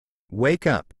Wake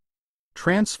up.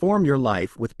 Transform your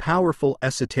life with powerful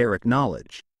esoteric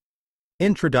knowledge.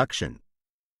 Introduction.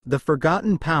 The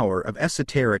forgotten power of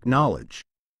esoteric knowledge.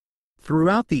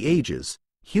 Throughout the ages,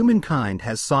 humankind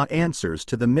has sought answers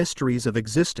to the mysteries of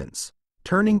existence,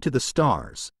 turning to the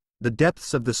stars, the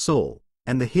depths of the soul,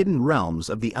 and the hidden realms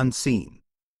of the unseen.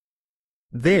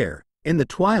 There, in the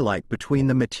twilight between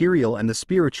the material and the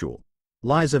spiritual,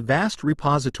 lies a vast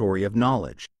repository of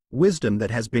knowledge, wisdom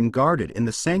that has been guarded in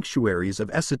the sanctuaries of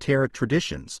esoteric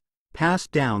traditions,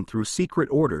 passed down through secret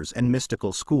orders and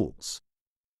mystical schools.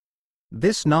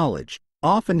 This knowledge,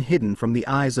 often hidden from the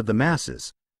eyes of the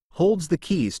masses, holds the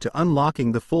keys to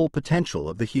unlocking the full potential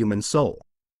of the human soul.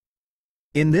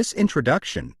 In this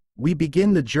introduction, we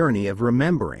begin the journey of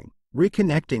remembering,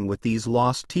 reconnecting with these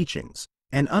lost teachings,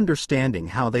 and understanding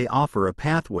how they offer a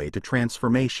pathway to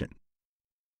transformation.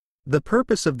 The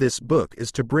purpose of this book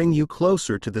is to bring you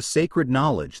closer to the sacred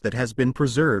knowledge that has been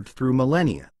preserved through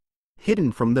millennia,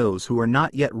 hidden from those who are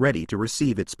not yet ready to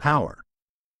receive its power.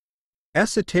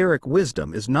 Esoteric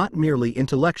wisdom is not merely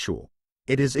intellectual,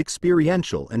 it is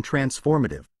experiential and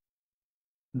transformative.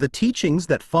 The teachings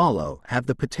that follow have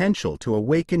the potential to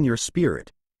awaken your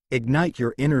spirit, ignite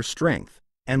your inner strength,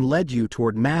 and lead you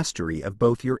toward mastery of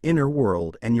both your inner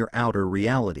world and your outer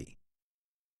reality.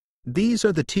 These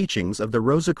are the teachings of the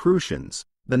Rosicrucians,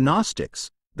 the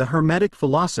Gnostics, the Hermetic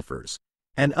philosophers,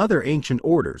 and other ancient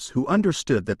orders who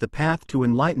understood that the path to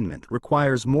enlightenment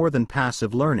requires more than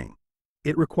passive learning.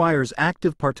 It requires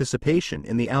active participation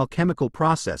in the alchemical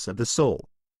process of the soul.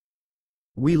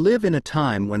 We live in a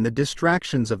time when the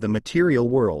distractions of the material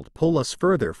world pull us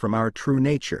further from our true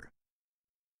nature.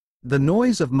 The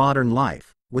noise of modern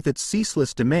life, with its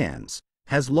ceaseless demands,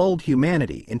 has lulled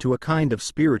humanity into a kind of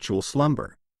spiritual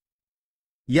slumber.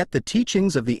 Yet the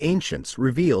teachings of the ancients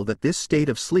reveal that this state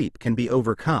of sleep can be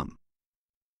overcome.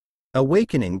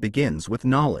 Awakening begins with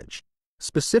knowledge,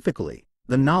 specifically,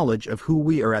 the knowledge of who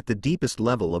we are at the deepest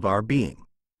level of our being.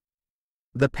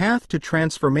 The path to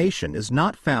transformation is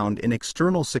not found in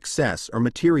external success or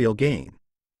material gain.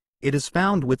 It is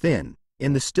found within,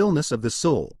 in the stillness of the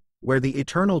soul, where the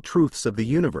eternal truths of the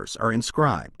universe are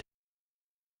inscribed.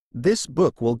 This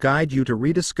book will guide you to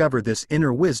rediscover this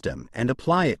inner wisdom and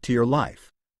apply it to your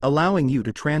life, allowing you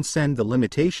to transcend the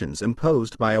limitations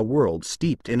imposed by a world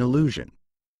steeped in illusion.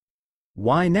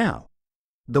 Why now?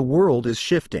 The world is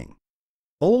shifting.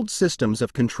 Old systems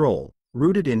of control,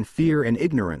 rooted in fear and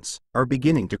ignorance, are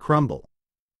beginning to crumble.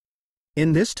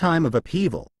 In this time of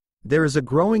upheaval, there is a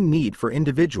growing need for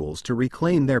individuals to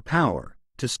reclaim their power,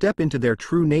 to step into their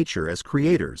true nature as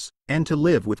creators, and to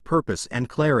live with purpose and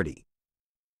clarity.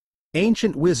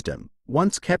 Ancient wisdom,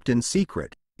 once kept in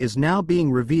secret, is now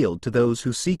being revealed to those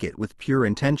who seek it with pure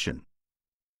intention.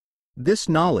 This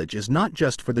knowledge is not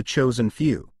just for the chosen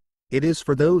few, it is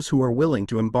for those who are willing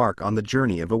to embark on the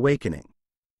journey of awakening.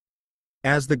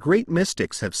 As the great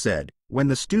mystics have said, when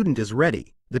the student is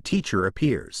ready, the teacher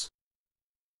appears.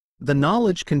 The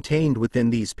knowledge contained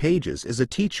within these pages is a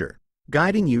teacher,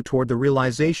 guiding you toward the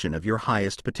realization of your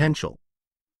highest potential.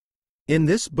 In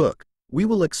this book, we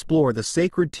will explore the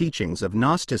sacred teachings of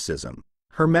Gnosticism,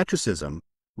 Hermeticism,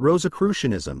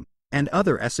 Rosicrucianism, and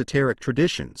other esoteric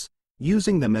traditions,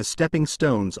 using them as stepping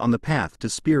stones on the path to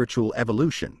spiritual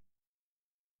evolution.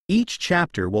 Each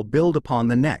chapter will build upon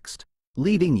the next,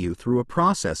 leading you through a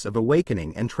process of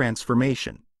awakening and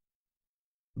transformation.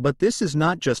 But this is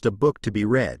not just a book to be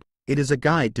read, it is a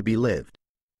guide to be lived.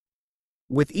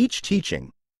 With each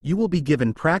teaching, you will be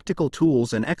given practical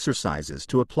tools and exercises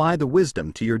to apply the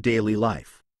wisdom to your daily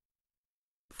life.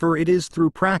 For it is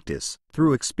through practice,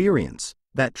 through experience,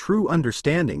 that true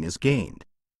understanding is gained.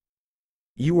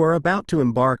 You are about to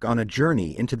embark on a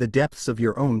journey into the depths of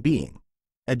your own being,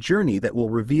 a journey that will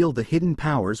reveal the hidden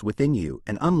powers within you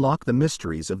and unlock the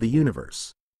mysteries of the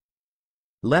universe.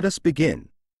 Let us begin.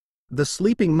 The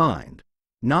Sleeping Mind,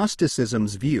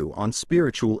 Gnosticism's view on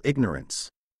spiritual ignorance.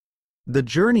 The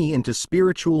journey into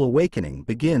spiritual awakening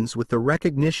begins with the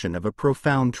recognition of a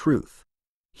profound truth.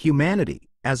 Humanity,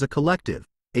 as a collective,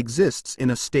 exists in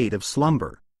a state of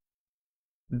slumber.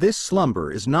 This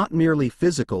slumber is not merely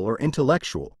physical or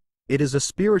intellectual, it is a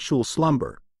spiritual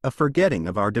slumber, a forgetting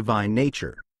of our divine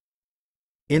nature.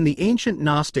 In the ancient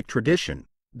Gnostic tradition,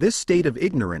 this state of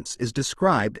ignorance is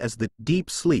described as the deep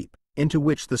sleep into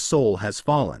which the soul has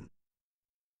fallen.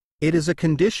 It is a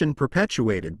condition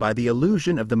perpetuated by the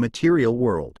illusion of the material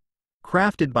world,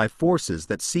 crafted by forces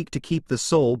that seek to keep the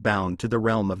soul bound to the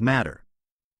realm of matter.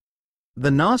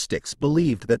 The Gnostics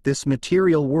believed that this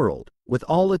material world, with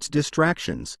all its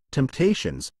distractions,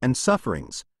 temptations, and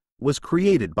sufferings, was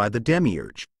created by the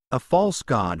demiurge, a false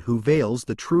god who veils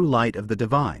the true light of the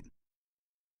divine.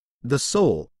 The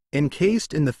soul,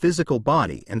 encased in the physical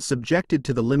body and subjected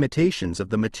to the limitations of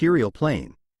the material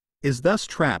plane, is thus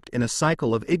trapped in a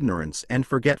cycle of ignorance and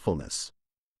forgetfulness.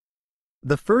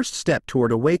 The first step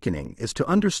toward awakening is to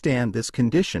understand this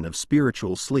condition of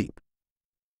spiritual sleep.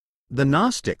 The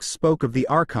Gnostics spoke of the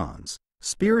archons,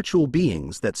 spiritual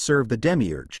beings that serve the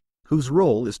demiurge, whose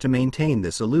role is to maintain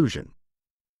this illusion.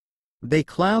 They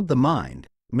cloud the mind,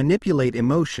 manipulate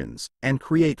emotions, and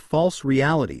create false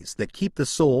realities that keep the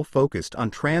soul focused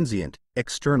on transient,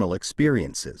 external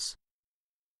experiences.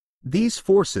 These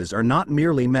forces are not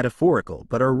merely metaphorical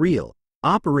but are real,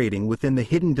 operating within the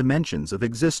hidden dimensions of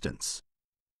existence.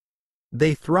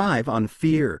 They thrive on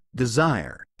fear,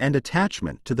 desire, and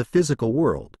attachment to the physical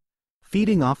world,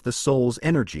 feeding off the soul's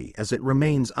energy as it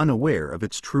remains unaware of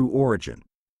its true origin.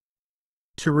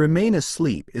 To remain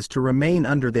asleep is to remain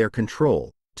under their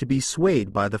control, to be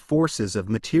swayed by the forces of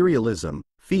materialism,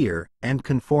 fear, and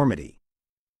conformity.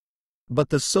 But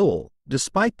the soul,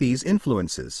 despite these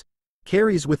influences,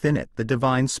 carries within it the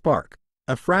divine spark,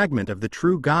 a fragment of the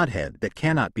true Godhead that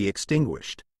cannot be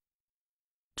extinguished.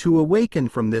 To awaken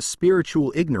from this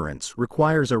spiritual ignorance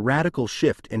requires a radical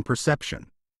shift in perception.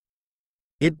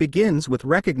 It begins with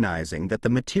recognizing that the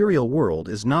material world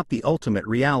is not the ultimate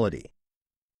reality.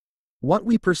 What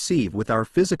we perceive with our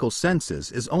physical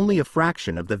senses is only a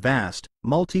fraction of the vast,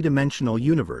 multidimensional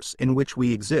universe in which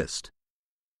we exist.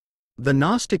 The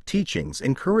Gnostic teachings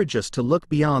encourage us to look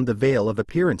beyond the veil of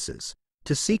appearances,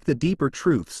 to seek the deeper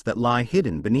truths that lie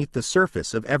hidden beneath the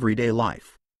surface of everyday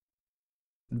life.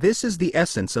 This is the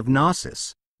essence of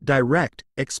Gnosis, direct,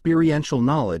 experiential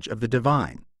knowledge of the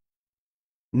divine.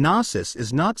 Gnosis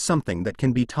is not something that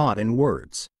can be taught in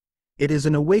words. It is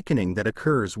an awakening that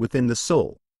occurs within the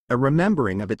soul, a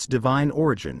remembering of its divine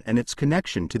origin and its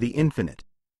connection to the infinite.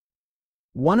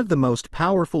 One of the most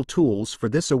powerful tools for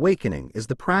this awakening is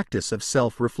the practice of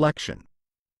self-reflection.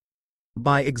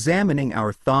 By examining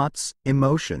our thoughts,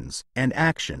 emotions, and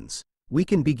actions, we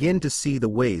can begin to see the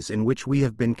ways in which we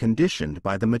have been conditioned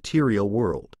by the material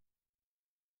world.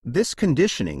 This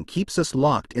conditioning keeps us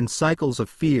locked in cycles of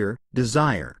fear,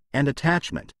 desire, and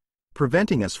attachment,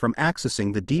 preventing us from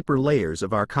accessing the deeper layers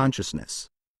of our consciousness.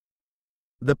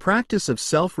 The practice of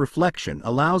self-reflection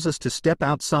allows us to step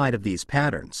outside of these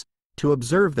patterns, to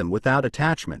observe them without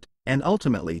attachment, and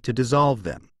ultimately to dissolve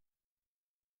them.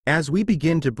 As we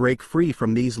begin to break free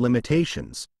from these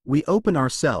limitations, we open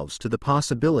ourselves to the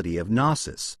possibility of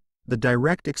Gnosis, the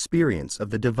direct experience of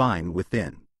the divine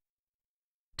within.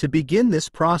 To begin this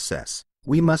process,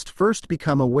 we must first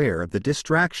become aware of the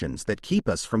distractions that keep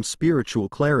us from spiritual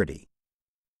clarity.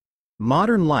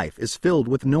 Modern life is filled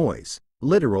with noise,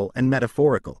 literal and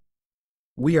metaphorical.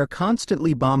 We are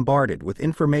constantly bombarded with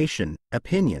information,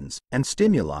 opinions, and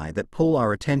stimuli that pull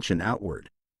our attention outward.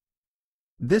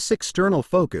 This external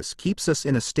focus keeps us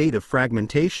in a state of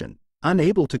fragmentation,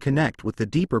 unable to connect with the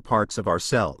deeper parts of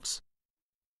ourselves.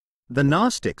 The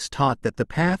Gnostics taught that the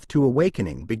path to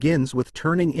awakening begins with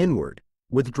turning inward,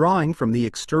 withdrawing from the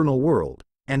external world,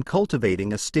 and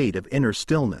cultivating a state of inner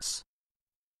stillness.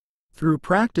 Through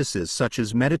practices such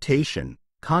as meditation,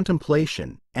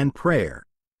 contemplation, and prayer,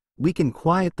 we can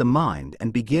quiet the mind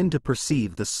and begin to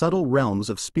perceive the subtle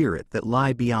realms of spirit that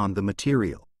lie beyond the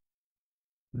material.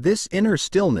 This inner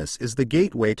stillness is the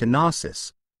gateway to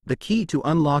Gnosis, the key to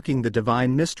unlocking the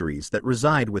divine mysteries that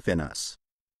reside within us.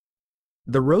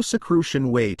 The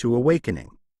Rosicrucian way to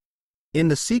awakening. In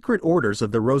the secret orders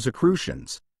of the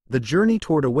Rosicrucians, the journey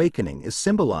toward awakening is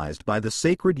symbolized by the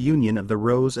sacred union of the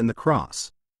rose and the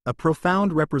cross, a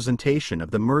profound representation of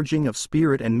the merging of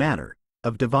spirit and matter,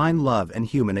 of divine love and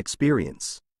human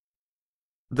experience.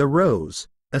 The rose,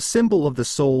 a symbol of the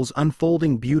soul's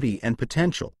unfolding beauty and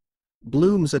potential,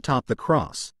 blooms atop the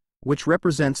cross, which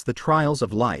represents the trials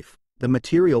of life, the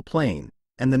material plane,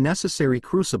 and the necessary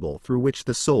crucible through which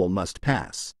the soul must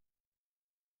pass.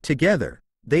 Together,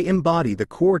 they embody the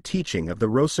core teaching of the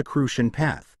Rosicrucian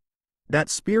path, that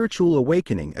spiritual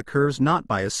awakening occurs not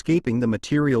by escaping the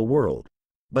material world,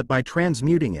 but by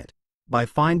transmuting it, by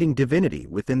finding divinity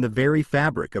within the very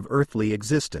fabric of earthly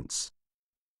existence.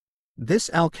 This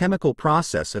alchemical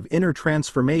process of inner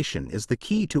transformation is the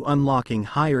key to unlocking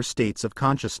higher states of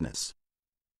consciousness.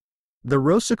 The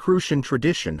Rosicrucian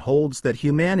tradition holds that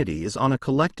humanity is on a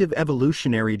collective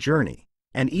evolutionary journey,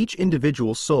 and each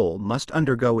individual soul must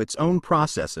undergo its own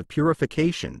process of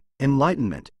purification,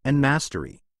 enlightenment, and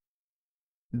mastery.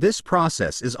 This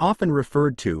process is often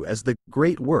referred to as the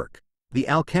great work, the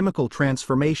alchemical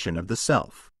transformation of the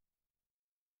self.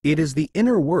 It is the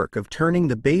inner work of turning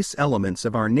the base elements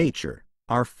of our nature,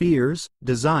 our fears,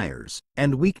 desires,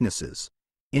 and weaknesses,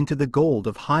 into the gold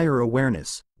of higher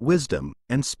awareness, wisdom,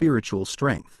 and spiritual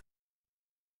strength.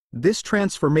 This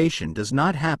transformation does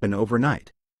not happen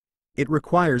overnight. It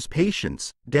requires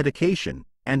patience, dedication,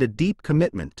 and a deep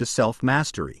commitment to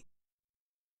self-mastery.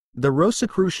 The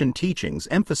Rosicrucian teachings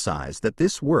emphasize that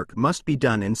this work must be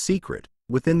done in secret,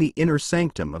 within the inner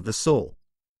sanctum of the soul.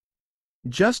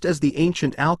 Just as the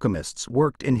ancient alchemists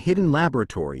worked in hidden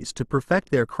laboratories to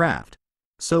perfect their craft,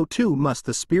 so too must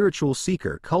the spiritual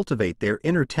seeker cultivate their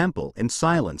inner temple in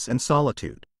silence and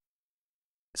solitude.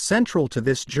 Central to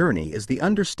this journey is the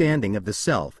understanding of the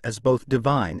self as both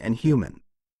divine and human.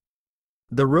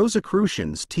 The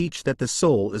Rosicrucians teach that the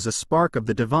soul is a spark of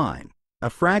the divine, a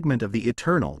fragment of the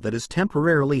eternal that is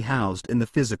temporarily housed in the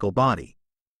physical body.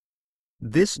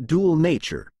 This dual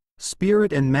nature,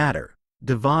 spirit and matter,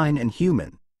 divine and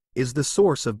human, is the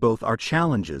source of both our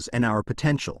challenges and our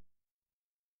potential.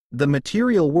 The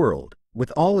material world,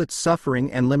 with all its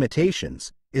suffering and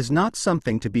limitations, is not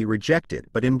something to be rejected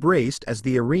but embraced as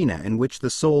the arena in which the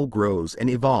soul grows and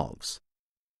evolves.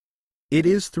 It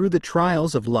is through the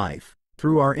trials of life,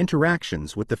 through our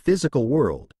interactions with the physical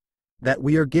world, that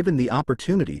we are given the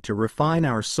opportunity to refine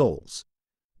our souls,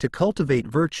 to cultivate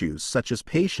virtues such as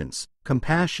patience,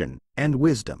 compassion, and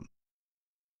wisdom.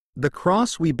 The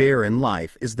cross we bear in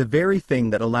life is the very thing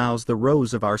that allows the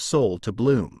rose of our soul to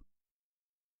bloom.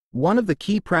 One of the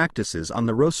key practices on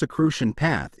the Rosicrucian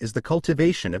path is the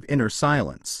cultivation of inner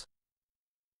silence.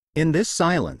 In this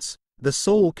silence, the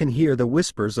soul can hear the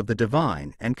whispers of the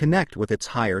divine and connect with its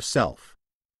higher self.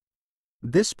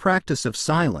 This practice of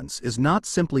silence is not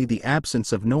simply the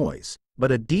absence of noise,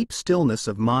 but a deep stillness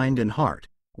of mind and heart,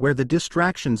 where the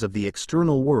distractions of the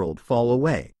external world fall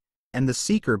away, and the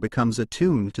seeker becomes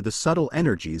attuned to the subtle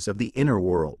energies of the inner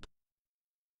world.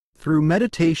 Through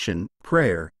meditation,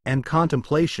 prayer, and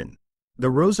contemplation,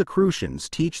 the Rosicrucians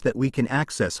teach that we can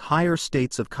access higher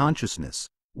states of consciousness,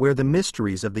 where the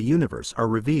mysteries of the universe are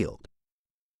revealed.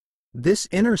 This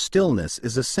inner stillness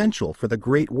is essential for the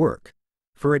great work,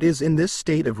 for it is in this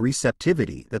state of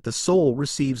receptivity that the soul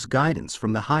receives guidance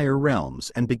from the higher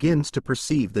realms and begins to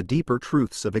perceive the deeper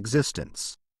truths of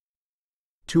existence.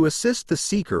 To assist the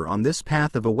seeker on this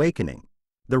path of awakening,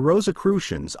 the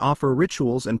Rosicrucians offer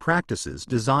rituals and practices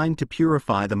designed to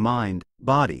purify the mind,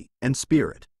 body, and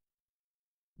spirit.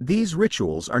 These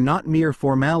rituals are not mere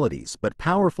formalities but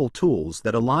powerful tools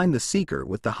that align the seeker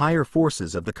with the higher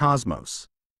forces of the cosmos.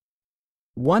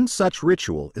 One such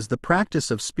ritual is the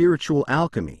practice of spiritual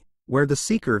alchemy, where the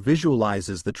seeker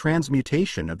visualizes the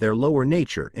transmutation of their lower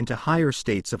nature into higher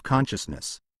states of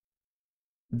consciousness.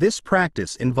 This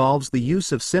practice involves the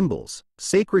use of symbols,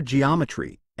 sacred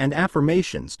geometry, and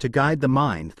affirmations to guide the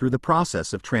mind through the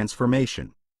process of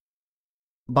transformation.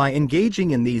 By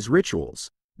engaging in these rituals,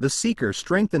 the seeker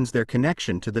strengthens their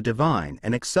connection to the divine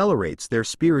and accelerates their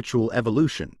spiritual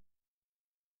evolution.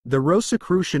 The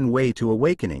Rosicrucian way to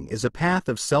awakening is a path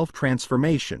of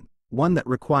self-transformation, one that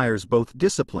requires both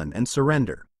discipline and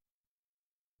surrender.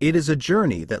 It is a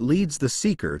journey that leads the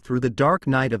seeker through the dark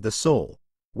night of the soul,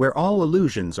 where all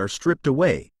illusions are stripped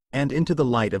away, and into the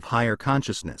light of higher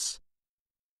consciousness.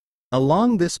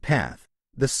 Along this path,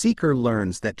 the seeker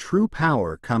learns that true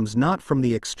power comes not from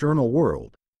the external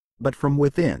world, but from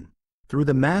within, through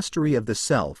the mastery of the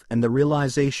self and the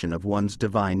realization of one's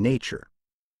divine nature.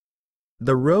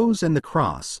 The rose and the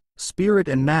cross, spirit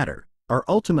and matter, are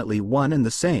ultimately one and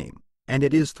the same, and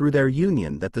it is through their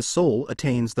union that the soul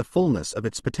attains the fullness of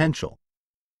its potential.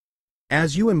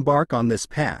 As you embark on this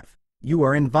path, you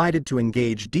are invited to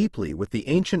engage deeply with the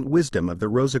ancient wisdom of the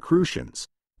Rosicrucians,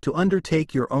 to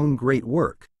undertake your own great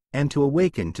work, and to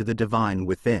awaken to the divine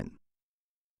within.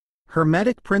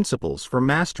 Hermetic principles for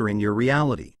mastering your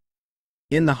reality.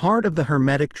 In the heart of the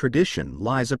Hermetic tradition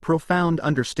lies a profound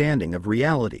understanding of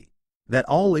reality, that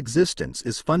all existence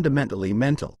is fundamentally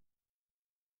mental.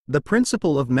 The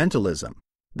principle of mentalism,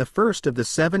 the first of the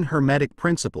 7 Hermetic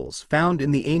principles found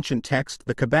in the ancient text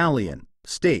the Kabbalion,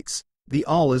 states, "The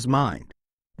all is mind.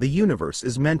 The universe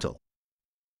is mental."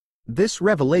 This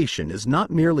revelation is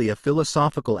not merely a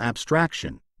philosophical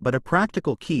abstraction, but a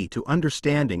practical key to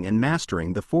understanding and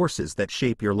mastering the forces that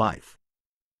shape your life.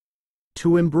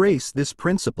 To embrace this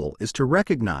principle is to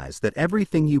recognize that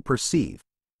everything you perceive,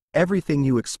 everything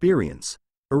you experience,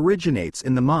 originates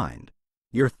in the mind.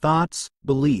 Your thoughts,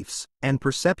 beliefs, and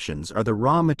perceptions are the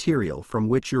raw material from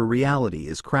which your reality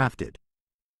is crafted.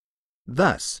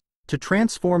 Thus, to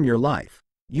transform your life,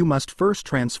 you must first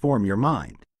transform your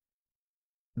mind.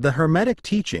 The Hermetic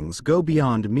teachings go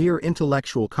beyond mere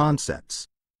intellectual concepts.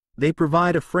 They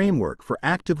provide a framework for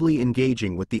actively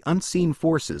engaging with the unseen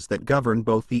forces that govern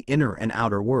both the inner and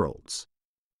outer worlds.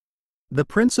 The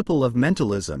principle of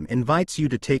mentalism invites you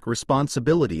to take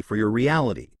responsibility for your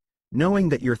reality, knowing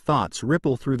that your thoughts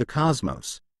ripple through the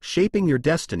cosmos, shaping your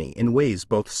destiny in ways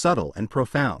both subtle and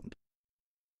profound.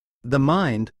 The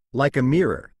mind, like a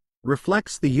mirror,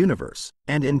 reflects the universe,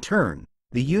 and in turn,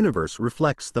 the universe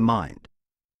reflects the mind.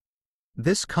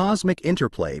 This cosmic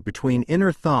interplay between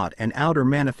inner thought and outer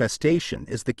manifestation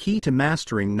is the key to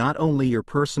mastering not only your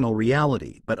personal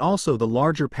reality but also the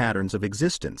larger patterns of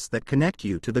existence that connect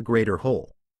you to the greater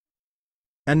whole.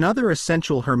 Another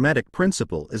essential Hermetic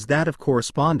principle is that of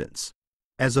correspondence.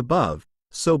 As above,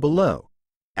 so below.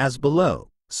 As below,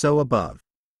 so above.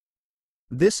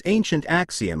 This ancient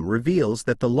axiom reveals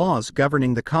that the laws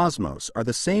governing the cosmos are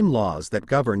the same laws that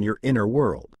govern your inner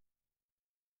world.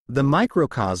 The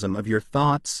microcosm of your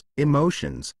thoughts,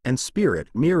 emotions, and spirit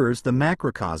mirrors the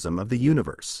macrocosm of the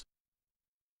universe.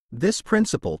 This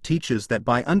principle teaches that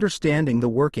by understanding the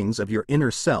workings of your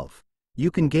inner self,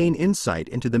 you can gain insight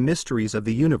into the mysteries of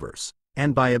the universe,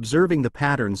 and by observing the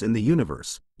patterns in the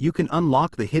universe, you can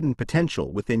unlock the hidden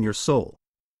potential within your soul.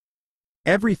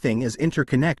 Everything is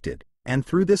interconnected, and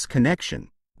through this connection,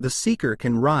 the seeker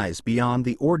can rise beyond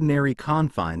the ordinary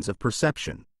confines of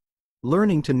perception,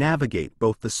 learning to navigate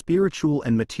both the spiritual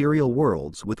and material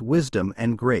worlds with wisdom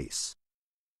and grace.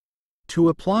 To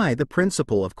apply the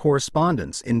principle of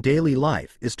correspondence in daily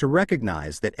life is to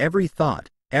recognize that every thought,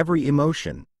 every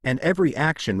emotion, and every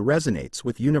action resonates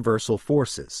with universal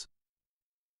forces.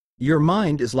 Your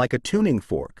mind is like a tuning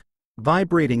fork,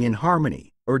 vibrating in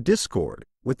harmony or discord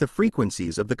with the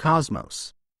frequencies of the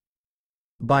cosmos.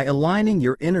 By aligning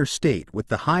your inner state with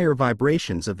the higher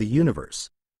vibrations of the universe,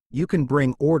 you can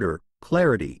bring order,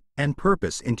 clarity, and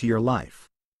purpose into your life.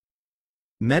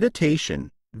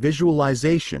 Meditation,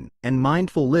 visualization, and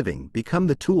mindful living become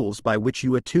the tools by which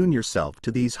you attune yourself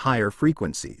to these higher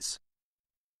frequencies.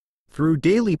 Through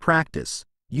daily practice,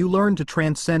 you learn to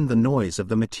transcend the noise of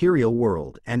the material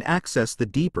world and access the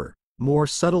deeper, more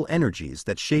subtle energies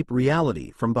that shape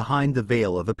reality from behind the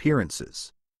veil of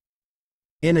appearances.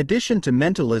 In addition to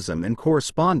mentalism and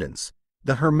correspondence,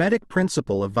 the Hermetic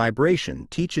principle of vibration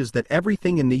teaches that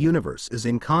everything in the universe is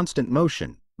in constant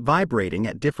motion, vibrating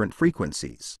at different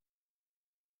frequencies.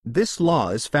 This law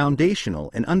is foundational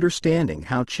in understanding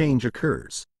how change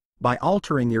occurs. By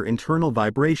altering your internal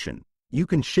vibration, you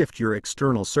can shift your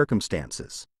external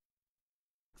circumstances.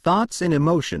 Thoughts and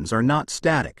emotions are not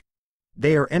static.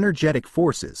 They are energetic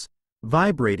forces,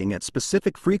 vibrating at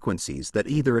specific frequencies that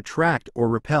either attract or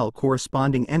repel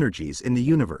corresponding energies in the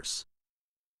universe.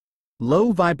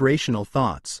 Low vibrational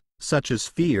thoughts, such as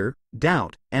fear,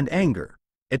 doubt, and anger,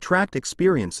 attract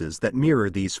experiences that mirror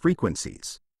these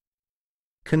frequencies.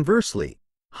 Conversely,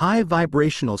 high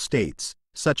vibrational states,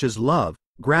 such as love,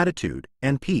 gratitude,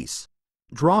 and peace,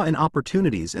 draw in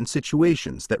opportunities and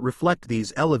situations that reflect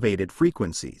these elevated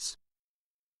frequencies.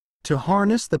 To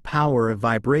harness the power of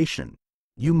vibration,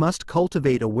 you must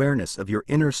cultivate awareness of your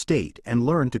inner state and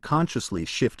learn to consciously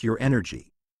shift your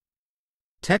energy.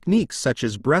 Techniques such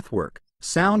as breathwork,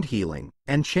 sound healing,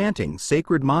 and chanting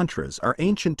sacred mantras are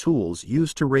ancient tools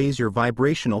used to raise your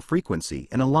vibrational frequency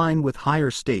and align with higher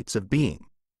states of being.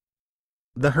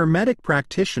 The Hermetic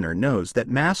practitioner knows that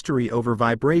mastery over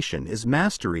vibration is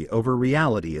mastery over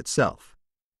reality itself.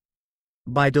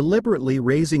 By deliberately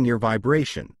raising your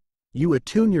vibration, you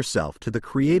attune yourself to the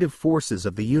creative forces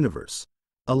of the universe,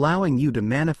 allowing you to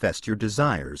manifest your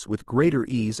desires with greater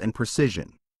ease and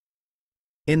precision.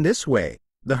 In this way,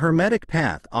 the Hermetic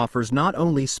path offers not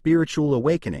only spiritual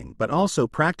awakening but also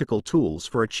practical tools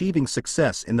for achieving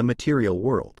success in the material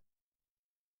world.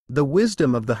 The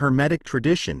wisdom of the Hermetic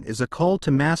tradition is a call to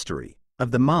mastery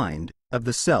of the mind, of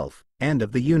the self, and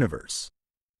of the universe.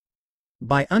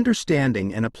 By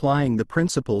understanding and applying the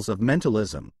principles of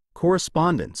mentalism,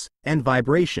 correspondence, and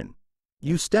vibration,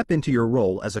 you step into your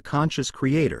role as a conscious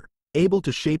creator, able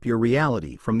to shape your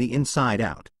reality from the inside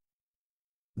out.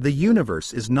 The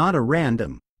universe is not a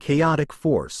random, chaotic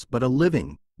force but a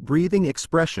living, breathing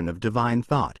expression of divine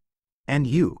thought, and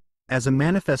you, as a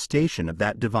manifestation of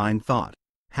that divine thought,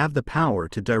 have the power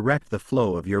to direct the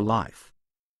flow of your life.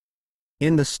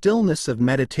 In the stillness of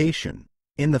meditation,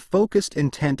 in the focused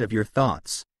intent of your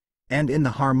thoughts, and in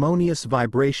the harmonious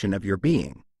vibration of your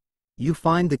being, you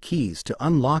find the keys to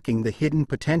unlocking the hidden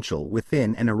potential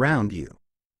within and around you.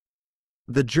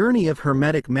 The journey of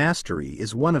Hermetic mastery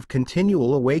is one of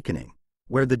continual awakening,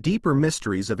 where the deeper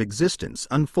mysteries of existence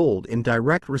unfold in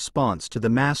direct response to the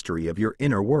mastery of your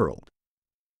inner world.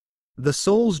 The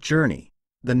soul's journey,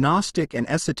 the Gnostic and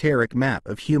esoteric map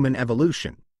of human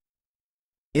evolution.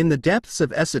 In the depths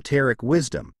of esoteric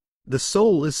wisdom, the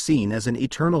soul is seen as an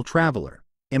eternal traveler,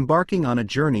 embarking on a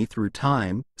journey through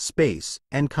time, space,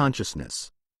 and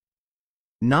consciousness.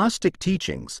 Gnostic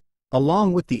teachings,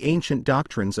 along with the ancient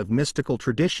doctrines of mystical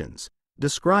traditions,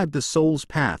 describe the soul's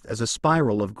path as a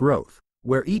spiral of growth,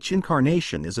 where each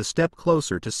incarnation is a step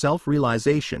closer to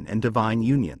self-realization and divine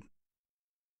union.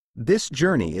 This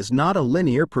journey is not a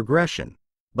linear progression,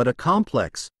 but a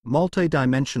complex,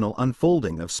 multidimensional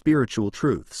unfolding of spiritual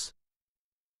truths.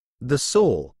 The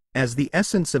soul, as the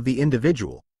essence of the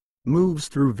individual, moves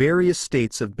through various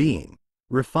states of being,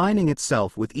 refining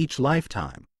itself with each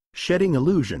lifetime, shedding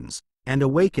illusions, and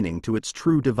awakening to its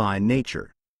true divine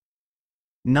nature.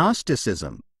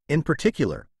 Gnosticism, in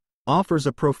particular, offers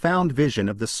a profound vision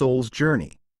of the soul's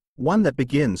journey, one that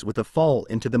begins with a fall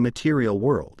into the material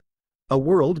world, a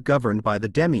world governed by the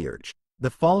demiurge, the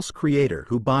false creator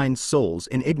who binds souls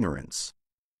in ignorance.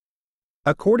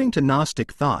 According to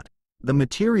Gnostic thought, the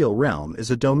material realm is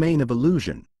a domain of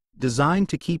illusion, designed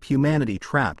to keep humanity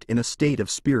trapped in a state of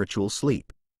spiritual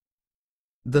sleep.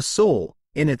 The soul,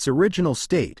 in its original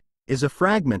state, is a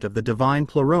fragment of the divine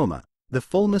pleroma, the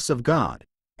fullness of God,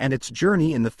 and its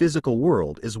journey in the physical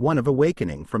world is one of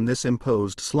awakening from this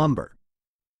imposed slumber.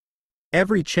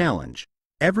 Every challenge,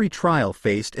 every trial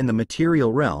faced in the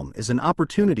material realm is an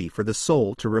opportunity for the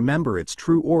soul to remember its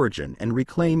true origin and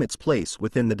reclaim its place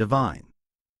within the divine.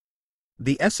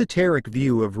 The esoteric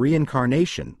view of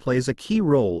reincarnation plays a key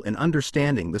role in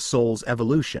understanding the soul's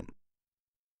evolution.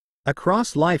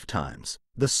 Across lifetimes,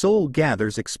 the soul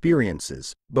gathers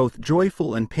experiences, both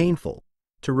joyful and painful,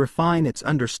 to refine its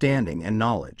understanding and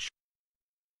knowledge.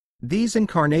 These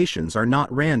incarnations are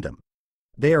not random.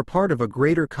 They are part of a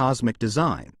greater cosmic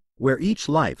design, where each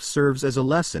life serves as a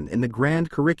lesson in the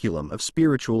grand curriculum of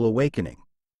spiritual awakening.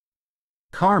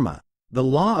 Karma, the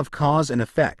law of cause and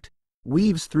effect,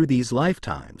 weaves through these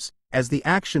lifetimes, as the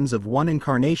actions of one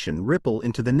incarnation ripple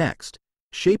into the next,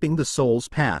 shaping the soul's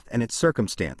path and its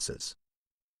circumstances.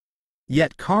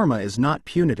 Yet karma is not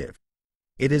punitive.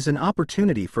 It is an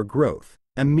opportunity for growth,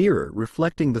 a mirror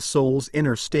reflecting the soul's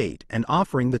inner state and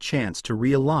offering the chance to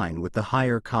realign with the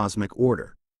higher cosmic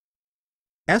order.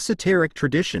 Esoteric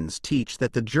traditions teach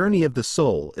that the journey of the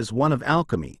soul is one of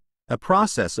alchemy, a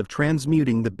process of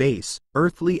transmuting the base,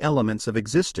 earthly elements of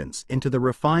existence into the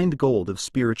refined gold of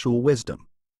spiritual wisdom.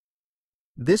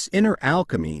 This inner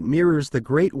alchemy mirrors the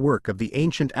great work of the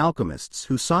ancient alchemists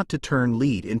who sought to turn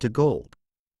lead into gold.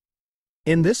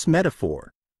 In this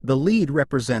metaphor, the lead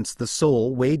represents the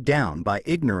soul weighed down by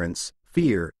ignorance,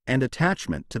 fear, and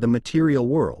attachment to the material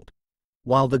world,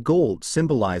 while the gold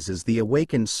symbolizes the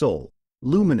awakened soul,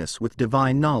 luminous with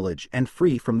divine knowledge and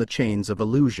free from the chains of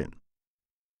illusion.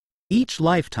 Each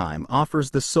lifetime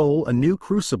offers the soul a new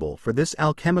crucible for this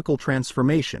alchemical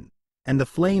transformation, and the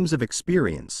flames of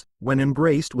experience, when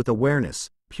embraced with awareness,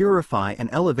 purify and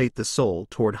elevate the soul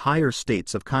toward higher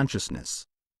states of consciousness.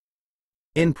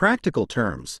 In practical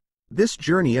terms, this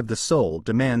journey of the soul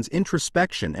demands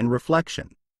introspection and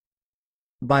reflection.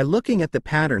 By looking at the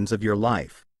patterns of your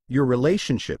life, your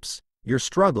relationships, your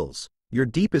struggles, your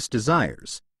deepest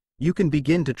desires, you can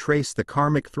begin to trace the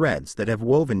karmic threads that have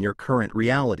woven your current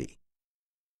reality.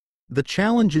 The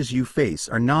challenges you face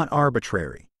are not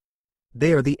arbitrary.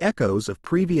 They are the echoes of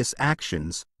previous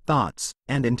actions, thoughts,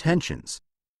 and intentions,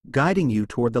 guiding you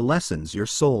toward the lessons your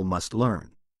soul must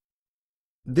learn.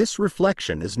 This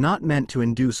reflection is not meant to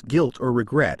induce guilt or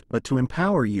regret, but to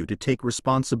empower you to take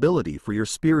responsibility for your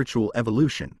spiritual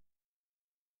evolution.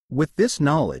 With this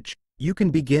knowledge, you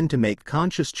can begin to make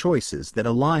conscious choices that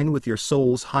align with your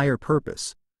soul's higher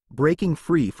purpose, breaking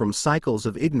free from cycles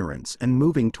of ignorance and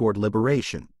moving toward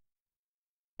liberation.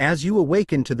 As you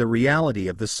awaken to the reality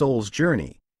of the soul's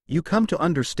journey, you come to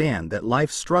understand that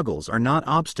life's struggles are not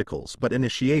obstacles but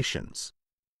initiations.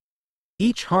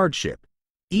 Each hardship,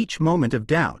 each moment of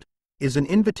doubt, is an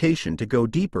invitation to go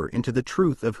deeper into the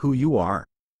truth of who you are,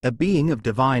 a being of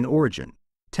divine origin,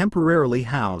 temporarily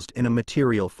housed in a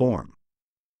material form.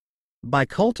 By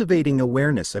cultivating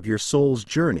awareness of your soul's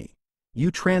journey, you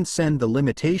transcend the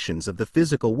limitations of the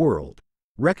physical world,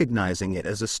 recognizing it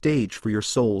as a stage for your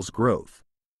soul's growth.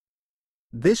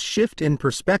 This shift in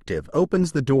perspective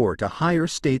opens the door to higher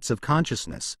states of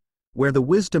consciousness, where the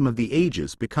wisdom of the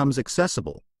ages becomes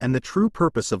accessible and the true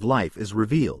purpose of life is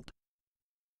revealed.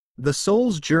 The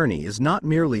soul's journey is not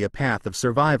merely a path of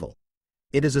survival.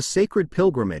 It is a sacred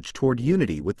pilgrimage toward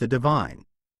unity with the divine.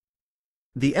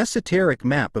 The esoteric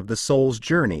map of the soul's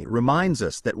journey reminds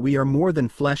us that we are more than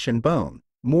flesh and bone,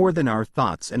 more than our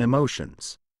thoughts and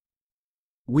emotions.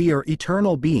 We are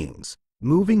eternal beings,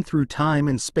 moving through time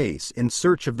and space in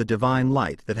search of the divine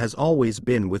light that has always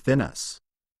been within us.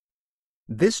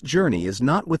 This journey is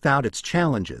not without its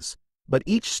challenges, but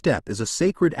each step is a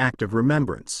sacred act of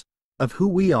remembrance, of who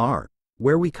we are,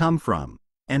 where we come from,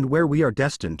 and where we are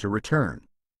destined to return.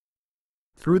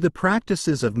 Through the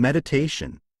practices of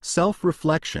meditation,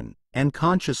 self-reflection, and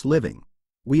conscious living,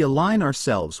 we align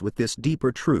ourselves with this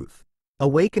deeper truth,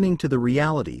 awakening to the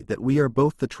reality that we are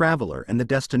both the traveler and the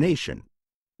destination,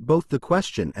 both the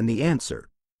question and the answer,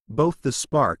 both the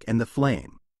spark and the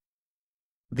flame.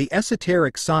 The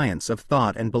esoteric science of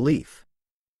thought and belief.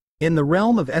 In the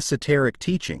realm of esoteric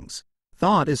teachings,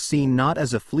 thought is seen not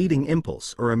as a fleeting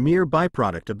impulse or a mere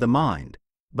byproduct of the mind,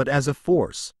 but as a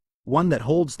force, one that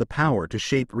holds the power to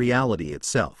shape reality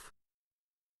itself.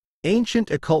 Ancient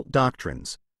occult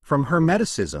doctrines, from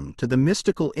Hermeticism to the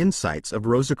mystical insights of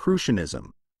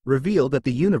Rosicrucianism, reveal that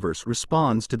the universe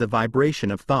responds to the vibration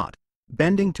of thought,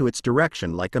 bending to its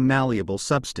direction like a malleable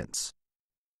substance.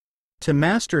 To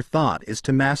master thought is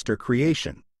to master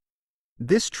creation.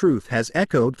 This truth has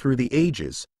echoed through the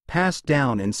ages, passed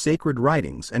down in sacred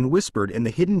writings and whispered in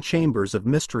the hidden chambers of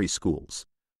mystery schools,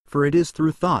 for it is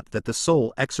through thought that the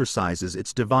soul exercises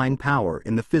its divine power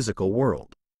in the physical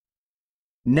world.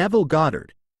 Neville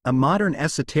Goddard, a modern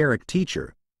esoteric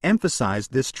teacher,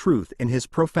 emphasized this truth in his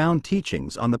profound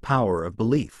teachings on the power of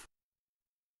belief.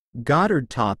 Goddard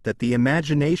taught that the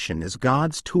imagination is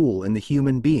God's tool in the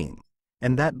human being,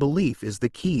 and that belief is the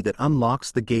key that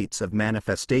unlocks the gates of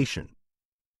manifestation.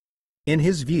 In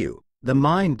his view, the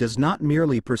mind does not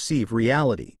merely perceive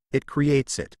reality, it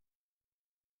creates it.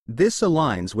 This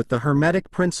aligns with the Hermetic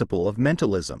principle of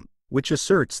mentalism, which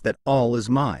asserts that all is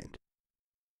mind.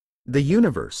 The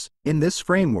universe, in this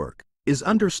framework, is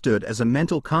understood as a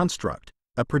mental construct,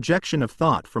 a projection of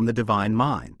thought from the divine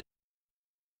mind.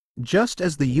 Just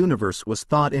as the universe was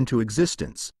thought into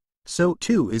existence, so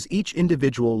too is each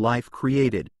individual life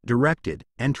created, directed,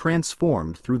 and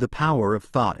transformed through the power of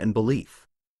thought and belief.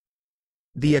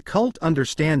 The occult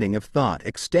understanding of thought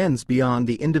extends beyond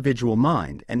the individual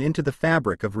mind and into the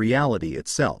fabric of reality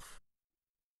itself.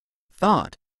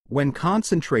 Thought, when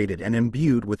concentrated and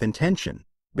imbued with intention,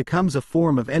 becomes a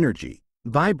form of energy,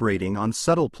 vibrating on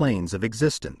subtle planes of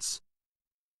existence.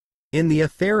 In the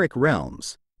etheric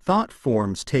realms, thought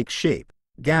forms take shape,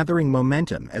 gathering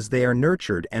momentum as they are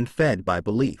nurtured and fed by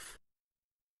belief.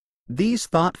 These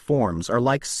thought forms are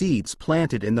like seeds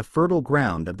planted in the fertile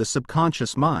ground of the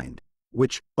subconscious mind,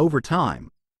 which, over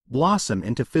time, blossom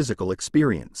into physical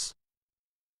experience.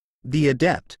 The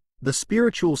adept, the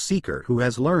spiritual seeker who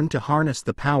has learned to harness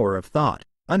the power of thought,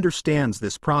 understands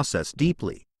this process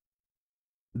deeply.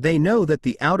 They know that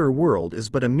the outer world is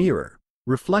but a mirror,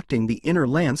 reflecting the inner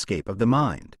landscape of the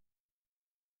mind.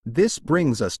 This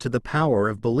brings us to the power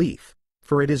of belief,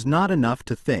 for it is not enough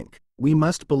to think, we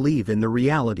must believe in the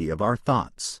reality of our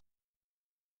thoughts.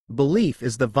 Belief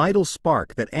is the vital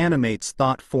spark that animates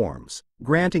thought forms,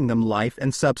 granting them life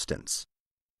and substance.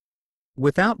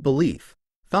 Without belief,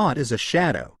 thought is a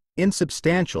shadow,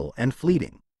 insubstantial and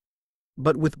fleeting.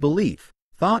 But with belief,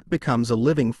 thought becomes a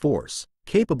living force,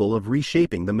 capable of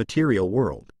reshaping the material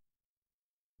world.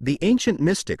 The ancient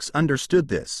mystics understood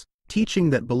this,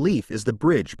 teaching that belief is the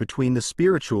bridge between the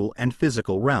spiritual and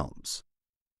physical realms.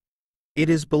 It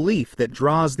is belief that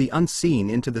draws the unseen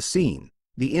into the seen,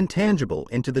 the intangible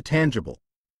into the tangible.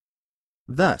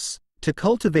 Thus, to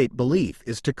cultivate belief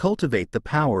is to cultivate the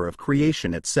power of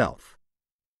creation itself.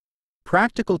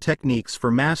 Practical techniques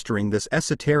for mastering this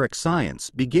esoteric science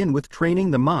begin with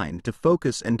training the mind to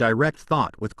focus and direct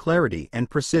thought with clarity and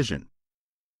precision.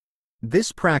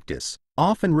 This practice,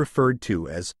 often referred to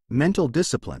as mental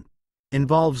discipline,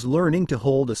 involves learning to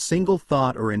hold a single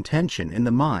thought or intention in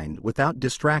the mind without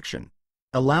distraction,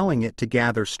 allowing it to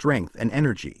gather strength and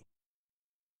energy.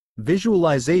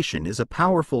 Visualization is a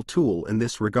powerful tool in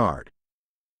this regard.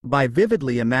 By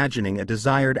vividly imagining a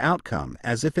desired outcome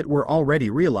as if it were already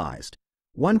realized,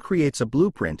 one creates a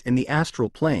blueprint in the astral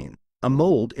plane, a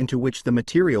mold into which the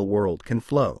material world can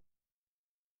flow.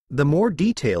 The more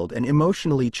detailed and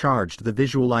emotionally charged the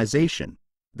visualization,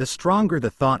 the stronger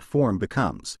the thought form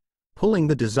becomes, pulling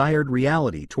the desired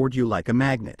reality toward you like a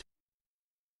magnet.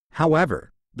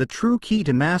 However, the true key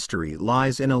to mastery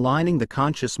lies in aligning the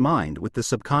conscious mind with the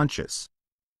subconscious.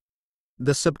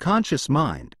 The subconscious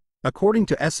mind, according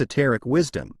to esoteric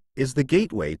wisdom, is the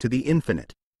gateway to the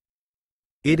infinite.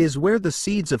 It is where the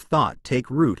seeds of thought take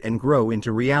root and grow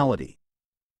into reality.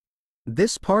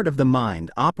 This part of the mind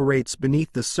operates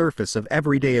beneath the surface of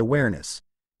everyday awareness,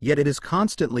 yet it is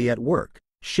constantly at work,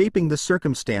 shaping the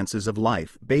circumstances of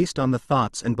life based on the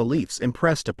thoughts and beliefs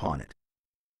impressed upon it.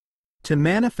 To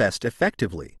manifest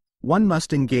effectively, one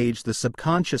must engage the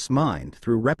subconscious mind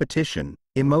through repetition,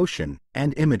 emotion,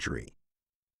 and imagery.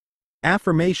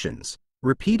 Affirmations,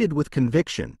 repeated with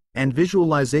conviction, and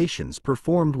visualizations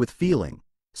performed with feeling,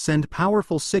 send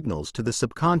powerful signals to the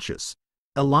subconscious,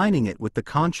 aligning it with the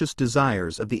conscious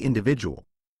desires of the individual.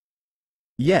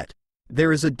 Yet,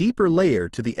 There is a deeper layer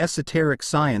to the esoteric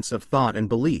science of thought and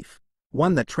belief,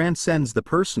 one that transcends the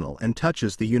personal and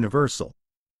touches the universal.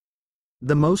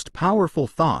 The most powerful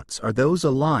thoughts are those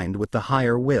aligned with the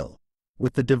higher will,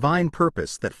 with the divine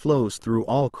purpose that flows through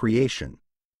all creation.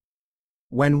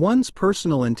 When one's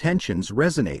personal intentions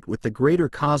resonate with the greater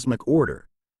cosmic order,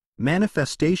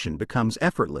 manifestation becomes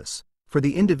effortless, for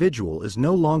the individual is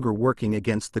no longer working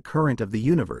against the current of the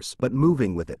universe but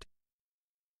moving with it.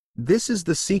 This is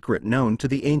the secret known to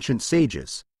the ancient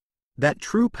sages, that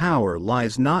true power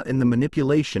lies not in the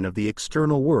manipulation of the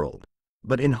external world,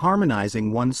 but in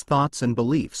harmonizing one's thoughts and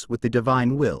beliefs with the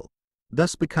divine will,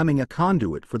 thus becoming a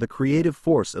conduit for the creative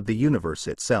force of the universe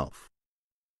itself.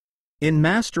 In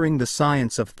mastering the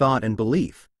science of thought and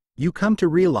belief, you come to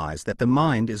realize that the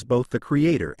mind is both the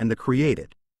creator and the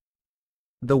created.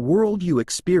 The world you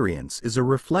experience is a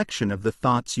reflection of the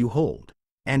thoughts you hold,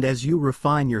 and as you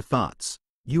refine your thoughts,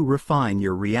 you refine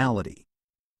your reality.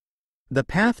 The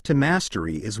path to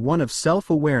mastery is one of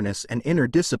self-awareness and inner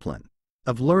discipline,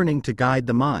 of learning to guide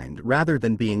the mind rather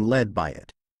than being led by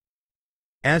it.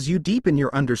 As you deepen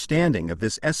your understanding of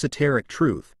this esoteric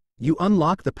truth, you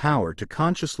unlock the power to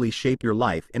consciously shape your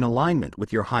life in alignment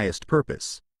with your highest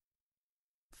purpose.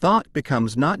 Thought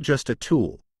becomes not just a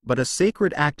tool, but a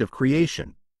sacred act of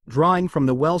creation, drawing from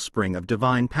the wellspring of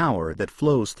divine power that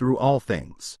flows through all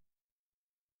things.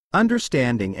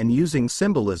 Understanding and using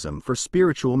symbolism for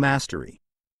spiritual mastery.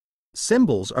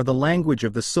 Symbols are the language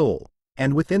of the soul,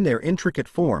 and within their intricate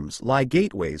forms lie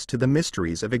gateways to the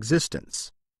mysteries of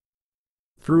existence.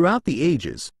 Throughout the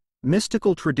ages,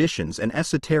 mystical traditions and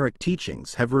esoteric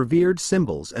teachings have revered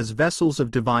symbols as vessels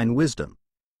of divine wisdom,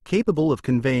 capable of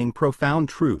conveying profound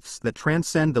truths that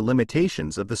transcend the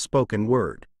limitations of the spoken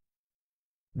word.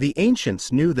 The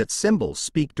ancients knew that symbols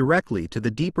speak directly to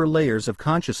the deeper layers of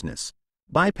consciousness,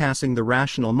 bypassing the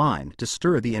rational mind to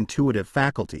stir the intuitive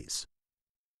faculties.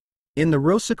 In the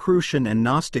Rosicrucian and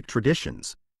Gnostic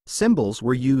traditions, symbols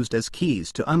were used as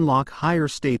keys to unlock higher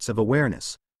states of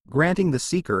awareness, granting the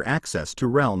seeker access to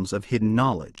realms of hidden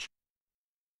knowledge.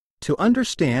 To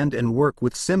understand and work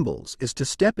with symbols is to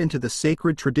step into the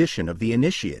sacred tradition of the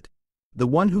initiate, the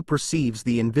one who perceives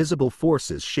the invisible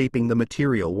forces shaping the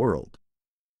material world.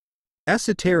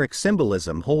 Esoteric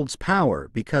symbolism holds power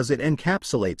because it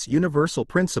encapsulates universal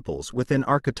principles within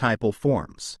archetypal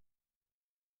forms.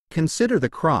 Consider the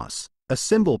cross, a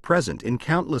symbol present in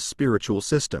countless spiritual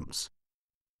systems.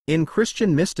 In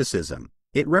Christian mysticism,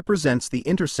 it represents the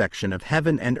intersection of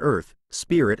heaven and earth,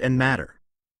 spirit and matter.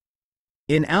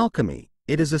 In alchemy,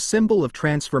 it is a symbol of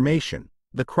transformation,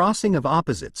 the crossing of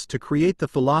opposites to create the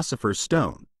philosopher's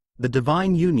stone, the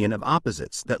divine union of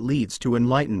opposites that leads to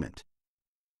enlightenment.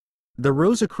 The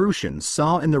Rosicrucians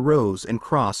saw in the rose and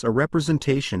cross a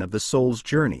representation of the soul's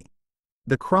journey,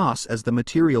 the cross as the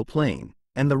material plane,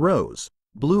 and the rose,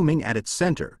 blooming at its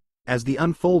center, as the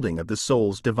unfolding of the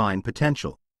soul's divine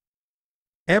potential.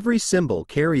 Every symbol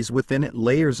carries within it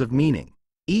layers of meaning,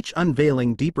 each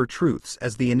unveiling deeper truths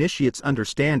as the initiate's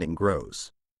understanding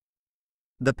grows.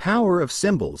 The power of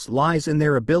symbols lies in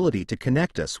their ability to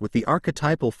connect us with the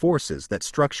archetypal forces that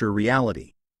structure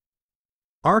reality.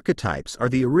 Archetypes are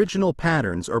the original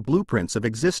patterns or blueprints of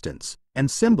existence,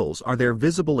 and symbols are their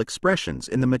visible expressions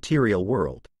in the material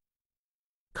world.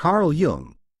 Carl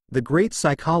Jung, the great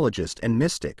psychologist and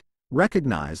mystic,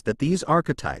 recognized that these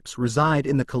archetypes reside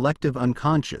in the collective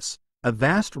unconscious, a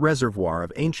vast reservoir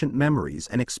of ancient memories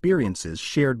and experiences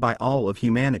shared by all of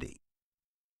humanity.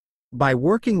 By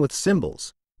working with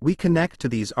symbols, we connect to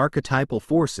these archetypal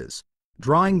forces,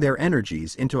 drawing their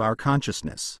energies into our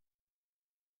consciousness.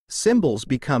 Symbols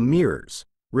become mirrors,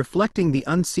 reflecting the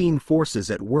unseen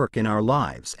forces at work in our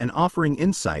lives and offering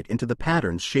insight into the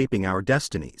patterns shaping our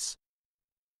destinies.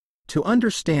 To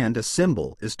understand a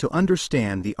symbol is to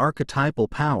understand the archetypal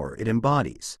power it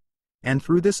embodies, and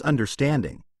through this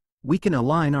understanding, we can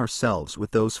align ourselves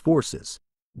with those forces,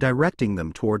 directing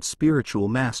them towards spiritual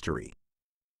mastery.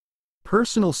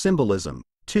 Personal symbolism,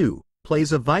 too,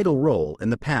 plays a vital role in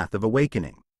the path of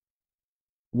awakening.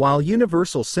 While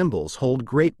universal symbols hold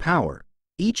great power,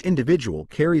 each individual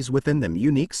carries within them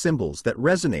unique symbols that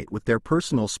resonate with their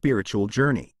personal spiritual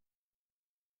journey.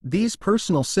 These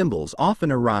personal symbols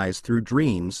often arise through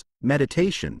dreams,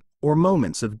 meditation, or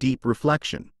moments of deep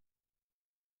reflection.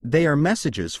 They are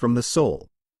messages from the soul,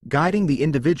 guiding the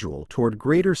individual toward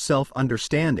greater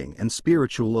self-understanding and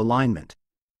spiritual alignment.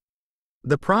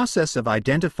 The process of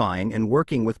identifying and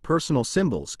working with personal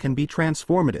symbols can be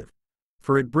transformative,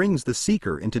 for it brings the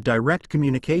seeker into direct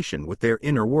communication with their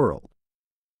inner world.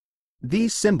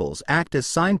 These symbols act as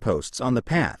signposts on the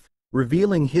path,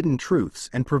 revealing hidden truths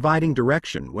and providing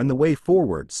direction when the way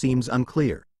forward seems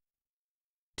unclear.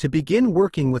 To begin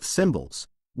working with symbols,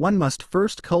 one must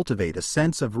first cultivate a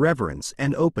sense of reverence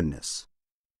and openness.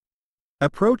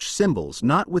 Approach symbols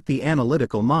not with the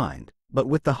analytical mind, but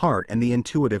with the heart and the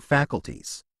intuitive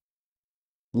faculties.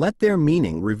 Let their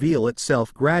meaning reveal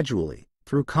itself gradually,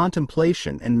 through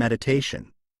contemplation and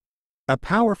meditation. A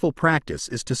powerful practice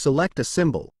is to select a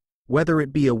symbol, whether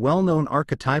it be a well-known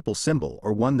archetypal symbol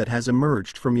or one that has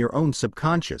emerged from your own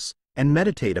subconscious, and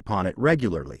meditate upon it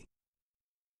regularly.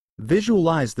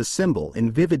 Visualize the symbol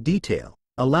in vivid detail,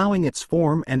 allowing its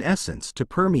form and essence to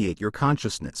permeate your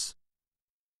consciousness.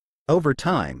 Over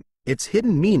time, its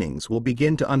hidden meanings will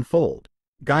begin to unfold,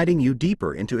 guiding you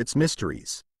deeper into its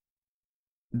mysteries.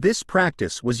 This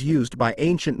practice was used by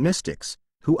ancient mystics,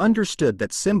 who understood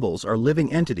that symbols are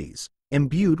living entities,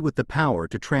 imbued with the power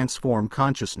to transform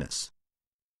consciousness.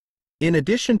 In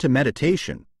addition to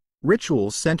meditation,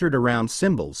 rituals centered around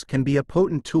symbols can be a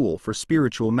potent tool for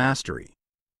spiritual mastery.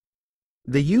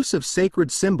 The use of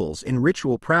sacred symbols in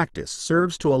ritual practice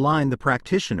serves to align the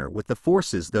practitioner with the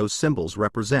forces those symbols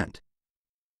represent.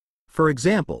 For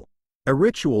example, a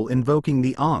ritual invoking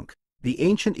the Ankh, the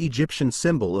ancient Egyptian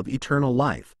symbol of eternal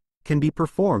life, can be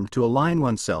performed to align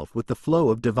oneself with the flow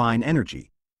of divine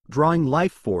energy, drawing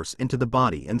life force into the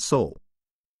body and soul.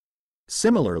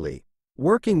 Similarly,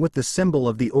 working with the symbol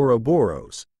of the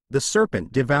Ouroboros, the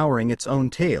serpent devouring its own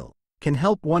tail, can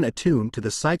help one attune to the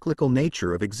cyclical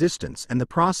nature of existence and the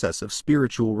process of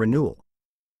spiritual renewal.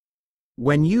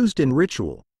 When used in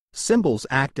ritual, symbols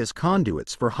act as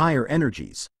conduits for higher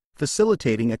energies,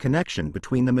 facilitating a connection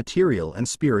between the material and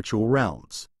spiritual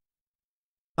realms.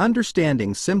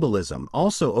 Understanding symbolism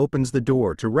also opens the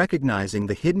door to recognizing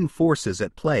the hidden forces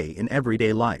at play in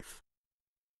everyday life.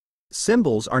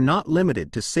 Symbols are not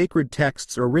limited to sacred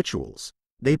texts or rituals,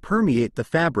 they permeate the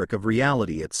fabric of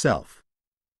reality itself.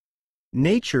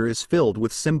 Nature is filled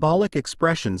with symbolic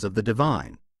expressions of the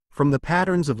divine, from the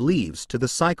patterns of leaves to the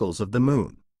cycles of the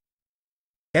moon.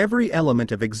 Every element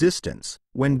of existence,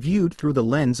 when viewed through the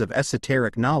lens of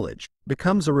esoteric knowledge,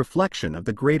 becomes a reflection of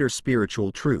the greater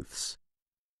spiritual truths.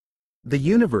 The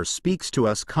universe speaks to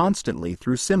us constantly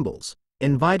through symbols,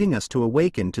 inviting us to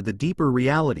awaken to the deeper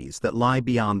realities that lie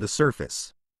beyond the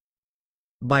surface.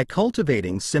 By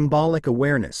cultivating symbolic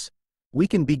awareness, we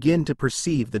can begin to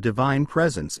perceive the divine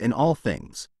presence in all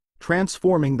things,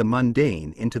 transforming the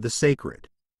mundane into the sacred.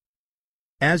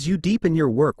 As you deepen your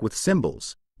work with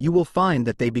symbols, you will find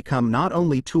that they become not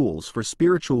only tools for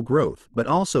spiritual growth but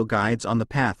also guides on the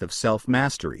path of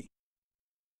self-mastery.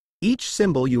 Each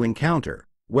symbol you encounter,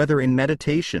 whether in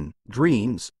meditation,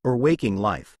 dreams, or waking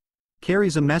life,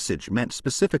 carries a message meant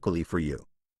specifically for you.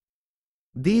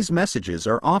 These messages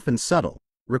are often subtle,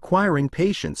 requiring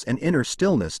patience and inner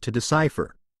stillness to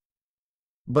decipher.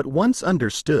 But once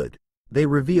understood, they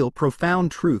reveal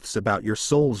profound truths about your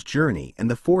soul's journey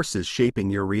and the forces shaping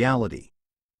your reality.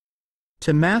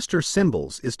 To master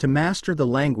symbols is to master the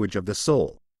language of the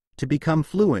soul, to become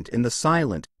fluent in the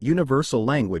silent, universal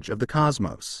language of the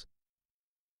cosmos.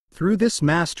 Through this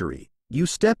mastery, you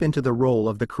step into the role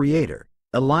of the creator,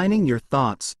 aligning your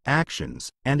thoughts,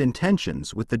 actions, and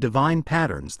intentions with the divine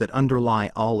patterns that underlie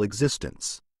all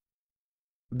existence.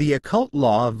 The occult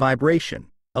law of vibration,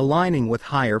 aligning with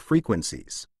higher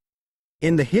frequencies.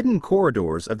 In the hidden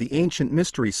corridors of the ancient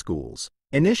mystery schools,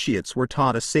 initiates were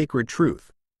taught a sacred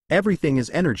truth: everything is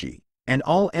energy, and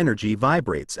all energy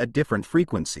vibrates at different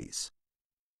frequencies.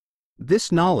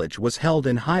 This knowledge was held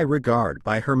in high regard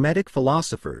by Hermetic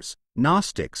philosophers,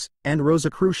 Gnostics, and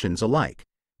Rosicrucians alike,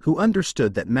 who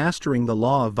understood that mastering the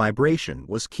law of vibration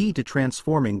was key to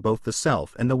transforming both the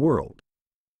self and the world.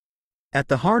 At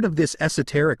the heart of this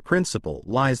esoteric principle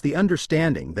lies the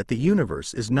understanding that the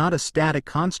universe is not a static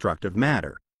construct of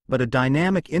matter, but a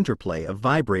dynamic interplay of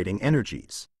vibrating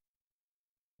energies.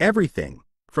 Everything,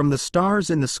 from the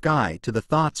stars in the sky to the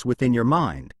thoughts within your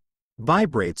mind,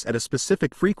 vibrates at a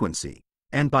specific frequency,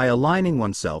 and by aligning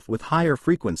oneself with higher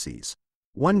frequencies,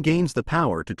 one gains the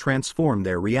power to transform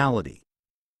their reality.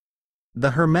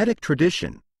 The Hermetic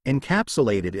tradition,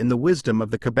 encapsulated in the wisdom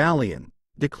of the Kabbalion,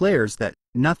 declares that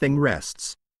nothing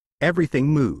rests, everything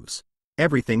moves,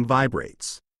 everything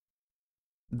vibrates.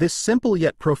 This simple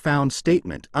yet profound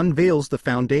statement unveils the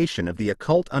foundation of the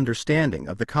occult understanding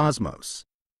of the cosmos.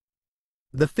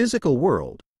 The physical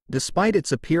world, despite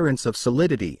its appearance of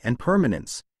solidity and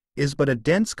permanence, is but a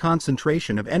dense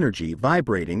concentration of energy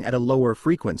vibrating at a lower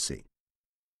frequency.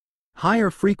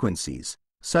 Higher frequencies,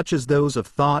 such as those of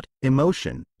thought,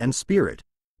 emotion, and spirit,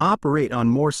 operate on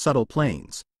more subtle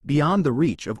planes, beyond the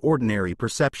reach of ordinary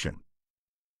perception.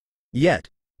 Yet,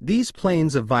 these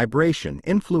planes of vibration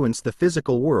influence the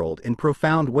physical world in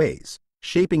profound ways,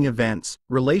 shaping events,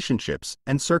 relationships,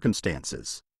 and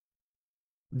circumstances.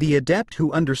 The adept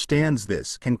who understands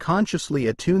this can consciously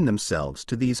attune themselves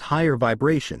to these higher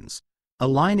vibrations,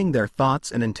 aligning their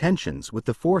thoughts and intentions with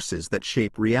the forces that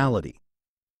shape reality.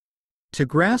 To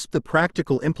grasp the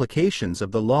practical implications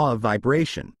of the law of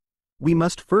vibration, we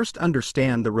must first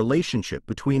understand the relationship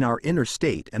between our inner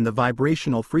state and the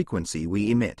vibrational frequency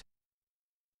we emit.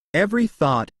 Every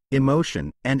thought,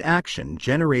 emotion, and action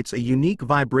generates a unique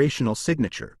vibrational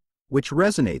signature, which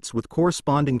resonates with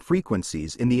corresponding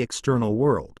frequencies in the external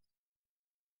world.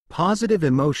 Positive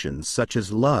emotions such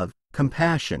as love,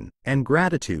 compassion, and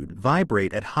gratitude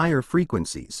vibrate at higher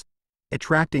frequencies,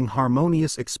 attracting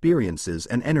harmonious experiences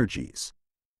and energies.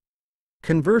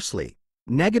 Conversely,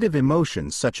 negative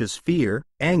emotions such as fear,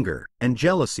 anger, and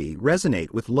jealousy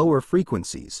resonate with lower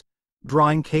frequencies,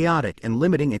 drawing chaotic and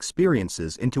limiting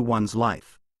experiences into one's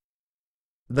life.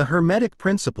 The Hermetic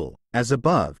principle, as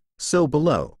above, so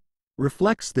below,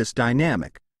 reflects this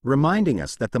dynamic, reminding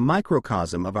us that the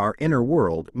microcosm of our inner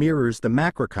world mirrors the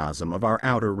macrocosm of our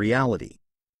outer reality.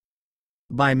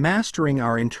 By mastering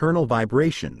our internal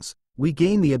vibrations, we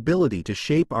gain the ability to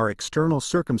shape our external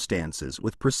circumstances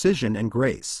with precision and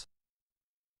grace.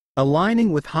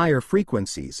 Aligning with higher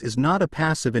frequencies is not a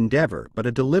passive endeavor but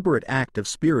a deliberate act of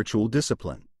spiritual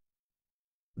discipline.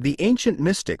 The ancient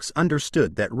mystics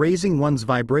understood that raising one's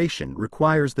vibration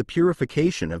requires the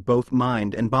purification of both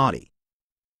mind and body.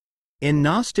 In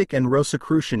Gnostic and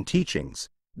Rosicrucian teachings,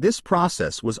 this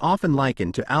process was often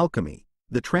likened to alchemy,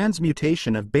 the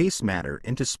transmutation of base matter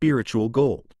into spiritual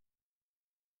gold.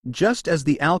 Just as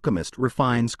the alchemist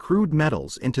refines crude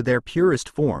metals into their purest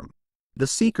form, the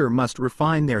seeker must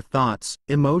refine their thoughts,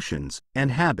 emotions,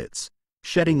 and habits,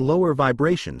 shedding lower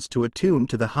vibrations to attune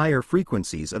to the higher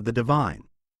frequencies of the divine.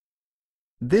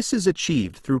 This is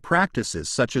achieved through practices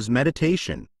such as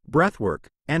meditation, breathwork,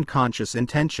 and conscious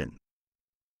intention.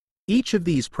 Each of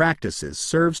these practices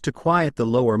serves to quiet the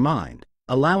lower mind,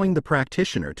 allowing the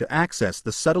practitioner to access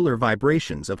the subtler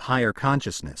vibrations of higher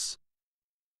consciousness.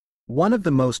 One of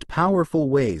the most powerful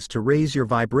ways to raise your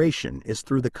vibration is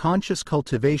through the conscious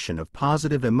cultivation of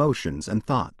positive emotions and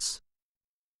thoughts.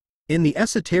 In the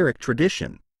esoteric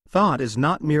tradition, thought is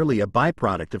not merely a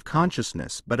byproduct of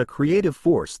consciousness but a creative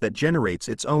force that generates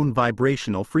its own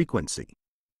vibrational frequency.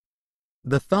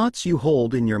 The thoughts you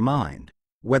hold in your mind,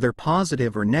 whether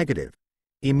positive or negative,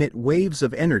 emit waves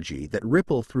of energy that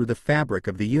ripple through the fabric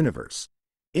of the universe,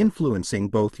 influencing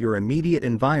both your immediate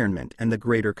environment and the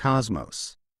greater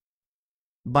cosmos.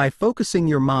 By focusing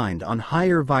your mind on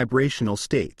higher vibrational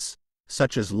states,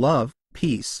 such as love,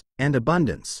 peace, and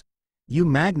abundance, you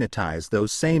magnetize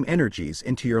those same energies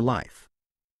into your life.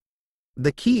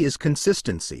 The key is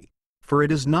consistency, for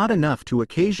it is not enough to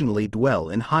occasionally dwell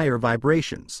in higher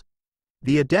vibrations.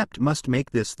 The adept must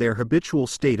make this their habitual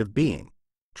state of being,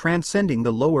 transcending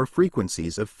the lower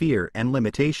frequencies of fear and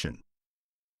limitation.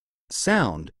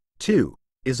 Sound, too,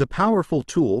 is a powerful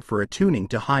tool for attuning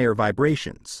to higher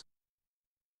vibrations.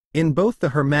 In both the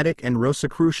Hermetic and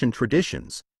Rosicrucian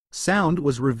traditions, sound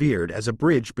was revered as a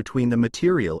bridge between the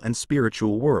material and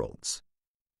spiritual worlds.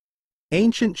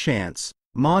 Ancient chants,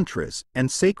 mantras, and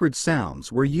sacred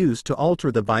sounds were used to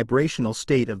alter the vibrational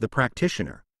state of the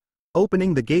practitioner,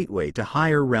 opening the gateway to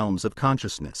higher realms of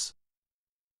consciousness.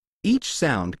 Each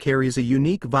sound carries a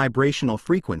unique vibrational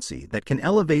frequency that can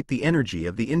elevate the energy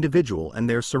of the individual and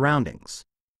their surroundings.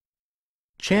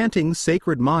 Chanting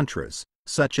sacred mantras,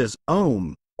 such as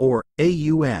Om or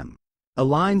Aum,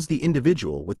 aligns the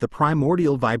individual with the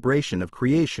primordial vibration of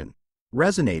creation,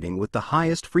 resonating with the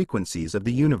highest frequencies of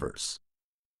the universe.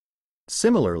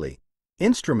 Similarly,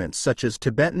 instruments such as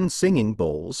Tibetan singing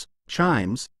bowls,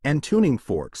 chimes, and tuning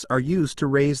forks are used to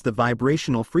raise the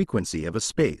vibrational frequency of a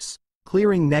space,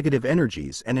 clearing negative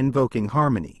energies and invoking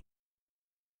harmony.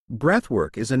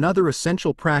 Breathwork is another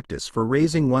essential practice for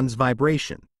raising one's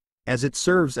vibration, as it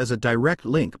serves as a direct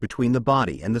link between the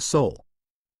body and the soul.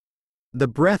 The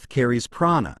breath carries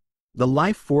prana, the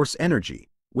life force energy,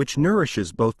 which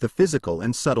nourishes both the physical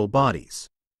and subtle bodies.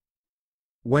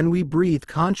 When we breathe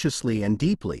consciously and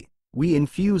deeply, we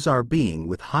infuse our being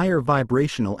with higher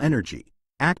vibrational energy,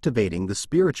 activating the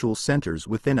spiritual centers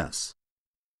within us.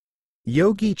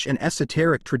 Yogic and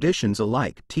esoteric traditions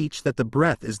alike teach that the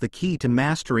breath is the key to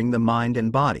mastering the mind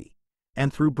and body,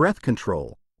 and through breath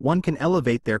control, one can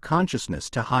elevate their consciousness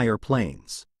to higher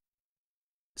planes.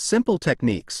 Simple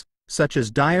techniques, such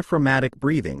as diaphragmatic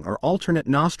breathing or alternate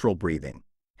nostril breathing,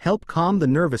 help calm the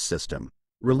nervous system,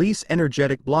 release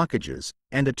energetic blockages,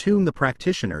 and attune the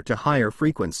practitioner to higher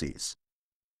frequencies.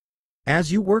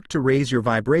 As you work to raise your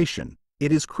vibration,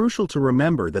 it is crucial to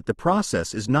remember that the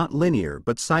process is not linear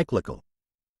but cyclical.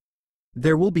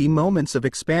 There will be moments of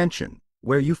expansion,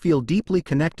 where you feel deeply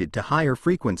connected to higher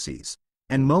frequencies,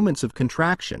 and moments of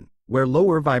contraction, where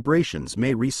lower vibrations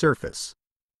may resurface.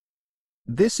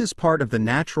 This is part of the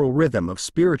natural rhythm of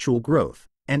spiritual growth,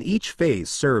 and each phase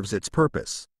serves its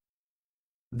purpose.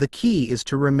 The key is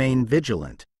to remain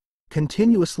vigilant,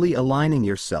 continuously aligning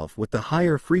yourself with the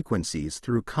higher frequencies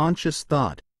through conscious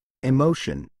thought,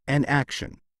 emotion, and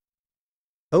action.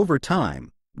 Over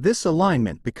time, this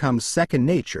alignment becomes second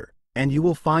nature, and you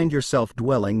will find yourself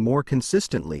dwelling more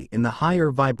consistently in the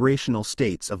higher vibrational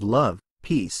states of love,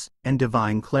 peace, and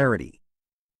divine clarity.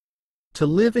 To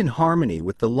live in harmony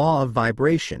with the law of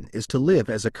vibration is to live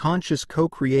as a conscious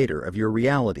co-creator of your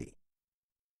reality.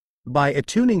 By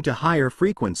attuning to higher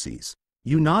frequencies,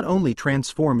 you not only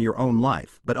transform your own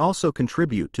life but also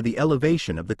contribute to the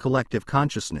elevation of the collective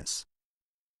consciousness.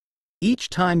 Each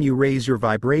time you raise your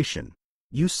vibration,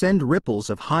 you send ripples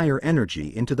of higher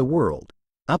energy into the world,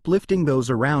 uplifting those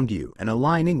around you and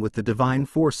aligning with the divine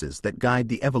forces that guide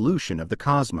the evolution of the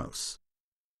cosmos.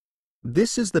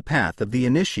 This is the path of the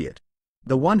initiate,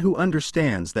 the one who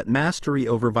understands that mastery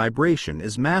over vibration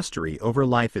is mastery over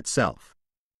life itself.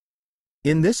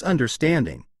 In this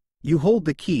understanding, you hold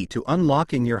the key to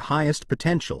unlocking your highest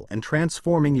potential and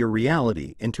transforming your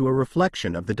reality into a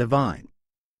reflection of the divine.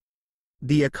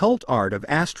 The occult art of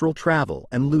astral travel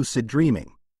and lucid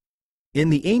dreaming.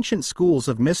 In the ancient schools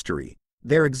of mystery,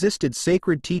 there existed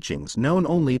sacred teachings known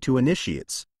only to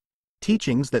initiates,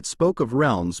 teachings that spoke of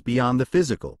realms beyond the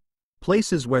physical,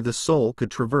 places where the soul could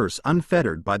traverse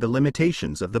unfettered by the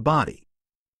limitations of the body.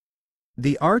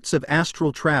 The arts of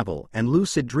astral travel and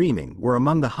lucid dreaming were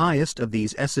among the highest of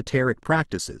these esoteric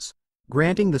practices,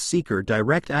 granting the seeker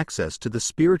direct access to the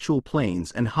spiritual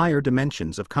planes and higher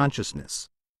dimensions of consciousness.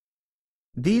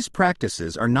 These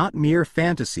practices are not mere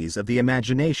fantasies of the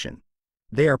imagination.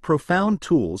 They are profound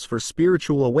tools for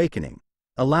spiritual awakening,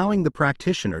 allowing the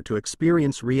practitioner to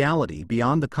experience reality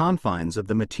beyond the confines of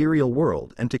the material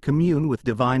world and to commune with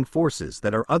divine forces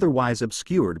that are otherwise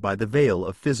obscured by the veil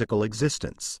of physical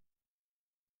existence.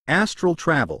 Astral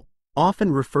travel,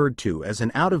 often referred to as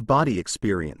an out-of-body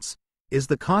experience, is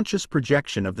the conscious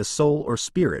projection of the soul or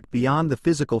spirit beyond the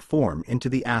physical form into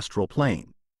the astral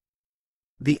plane.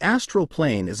 The astral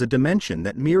plane is a dimension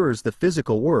that mirrors the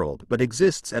physical world but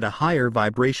exists at a higher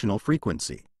vibrational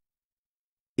frequency.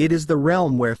 It is the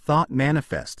realm where thought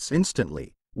manifests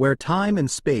instantly, where time and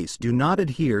space do not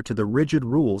adhere to the rigid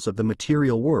rules of the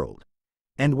material world,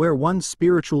 and where one's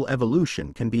spiritual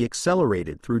evolution can be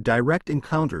accelerated through direct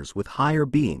encounters with higher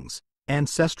beings,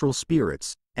 ancestral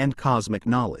spirits, and cosmic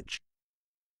knowledge.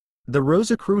 The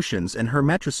Rosicrucians and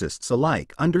Hermeticists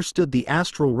alike understood the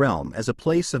astral realm as a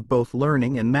place of both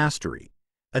learning and mastery,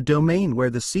 a domain where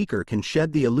the seeker can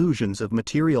shed the illusions of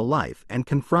material life and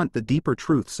confront the deeper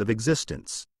truths of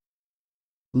existence.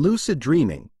 Lucid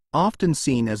dreaming, often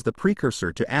seen as the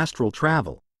precursor to astral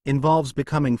travel, involves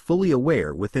becoming fully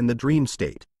aware within the dream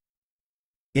state.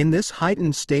 In this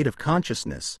heightened state of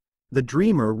consciousness, the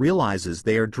dreamer realizes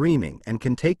they are dreaming and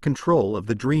can take control of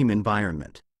the dream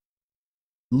environment.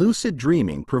 Lucid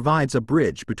dreaming provides a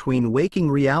bridge between waking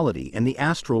reality and the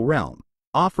astral realm,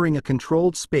 offering a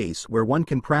controlled space where one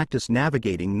can practice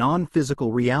navigating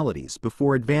non-physical realities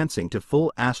before advancing to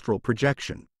full astral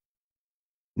projection.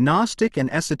 Gnostic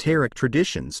and esoteric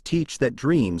traditions teach that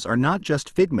dreams are not just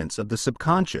figments of the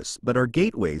subconscious but are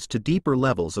gateways to deeper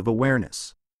levels of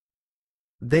awareness.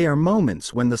 They are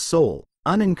moments when the soul,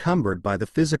 unencumbered by the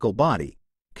physical body,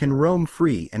 can roam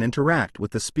free and interact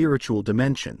with the spiritual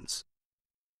dimensions.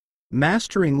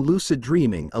 Mastering lucid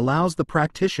dreaming allows the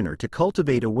practitioner to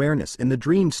cultivate awareness in the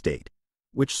dream state,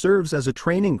 which serves as a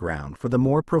training ground for the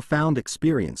more profound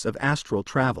experience of astral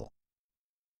travel.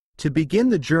 To begin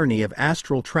the journey of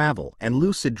astral travel and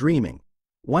lucid dreaming,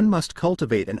 one must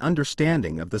cultivate an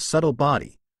understanding of the subtle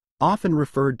body, often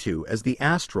referred to as the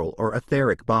astral or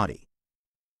etheric body.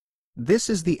 This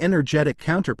is the energetic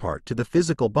counterpart to the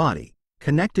physical body,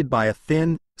 connected by a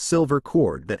thin, silver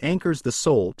cord that anchors the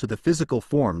soul to the physical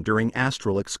form during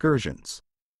astral excursions.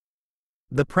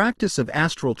 The practice of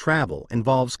astral travel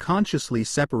involves consciously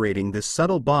separating this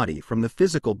subtle body from the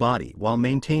physical body while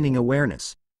maintaining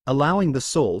awareness, allowing the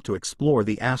soul to explore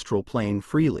the astral plane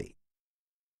freely.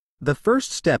 The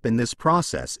first step in this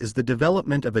process is the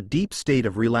development of a deep state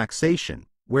of relaxation,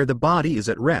 where the body is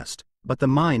at rest, but the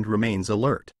mind remains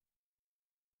alert.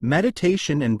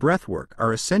 Meditation and breathwork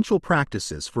are essential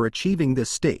practices for achieving this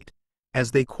state,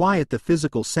 as they quiet the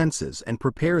physical senses and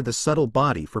prepare the subtle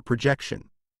body for projection.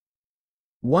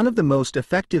 One of the most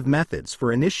effective methods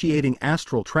for initiating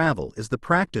astral travel is the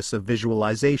practice of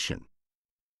visualization.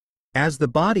 As the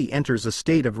body enters a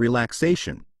state of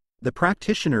relaxation, the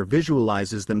practitioner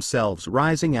visualizes themselves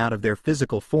rising out of their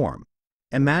physical form,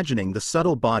 imagining the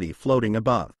subtle body floating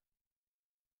above.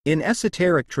 In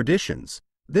esoteric traditions,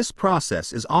 this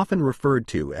process is often referred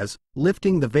to as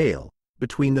lifting the veil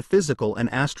between the physical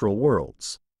and astral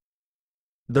worlds.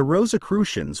 The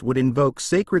Rosicrucians would invoke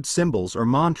sacred symbols or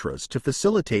mantras to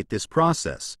facilitate this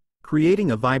process, creating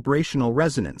a vibrational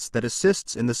resonance that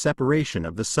assists in the separation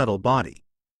of the subtle body.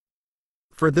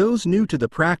 For those new to the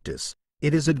practice,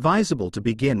 it is advisable to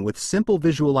begin with simple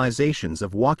visualizations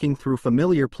of walking through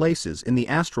familiar places in the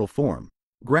astral form,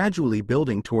 gradually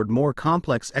building toward more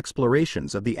complex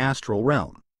explorations of the astral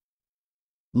realm.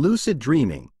 Lucid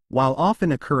dreaming, while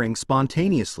often occurring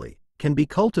spontaneously, can be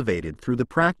cultivated through the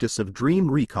practice of dream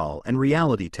recall and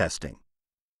reality testing.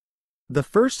 The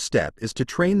first step is to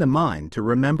train the mind to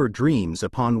remember dreams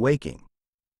upon waking.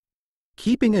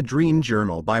 Keeping a dream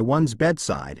journal by one's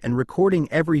bedside and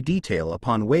recording every detail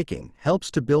upon waking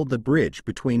helps to build the bridge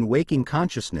between waking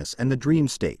consciousness and the dream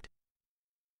state.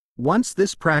 Once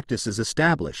this practice is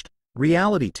established,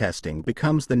 reality testing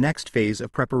becomes the next phase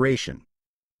of preparation.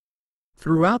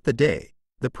 Throughout the day,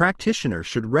 the practitioner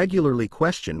should regularly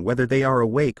question whether they are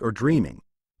awake or dreaming,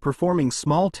 performing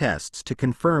small tests to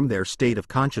confirm their state of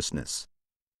consciousness.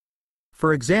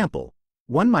 For example,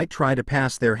 one might try to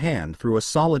pass their hand through a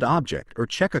solid object or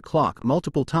check a clock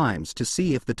multiple times to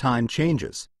see if the time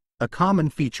changes, a common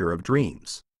feature of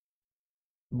dreams.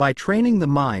 By training the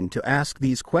mind to ask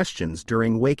these questions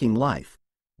during waking life,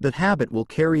 the habit will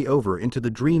carry over into the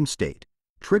dream state,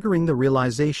 triggering the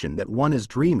realization that one is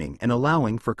dreaming and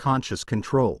allowing for conscious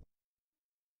control.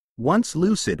 Once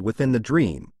lucid within the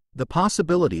dream, the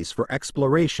possibilities for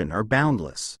exploration are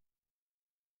boundless.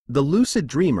 The lucid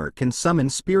dreamer can summon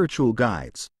spiritual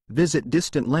guides, visit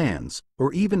distant lands,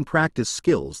 or even practice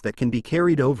skills that can be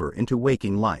carried over into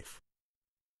waking life.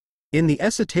 In the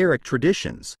esoteric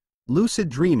traditions, lucid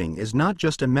dreaming is not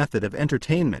just a method of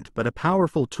entertainment but a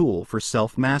powerful tool for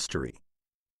self-mastery.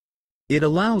 It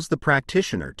allows the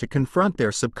practitioner to confront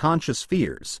their subconscious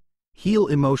fears, heal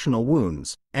emotional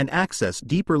wounds, and access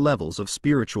deeper levels of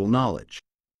spiritual knowledge.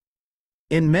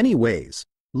 In many ways,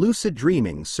 lucid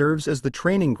dreaming serves as the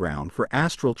training ground for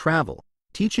astral travel,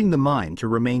 teaching the mind to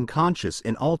remain conscious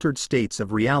in altered states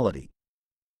of reality.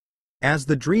 As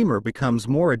the dreamer becomes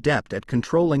more adept at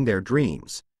controlling their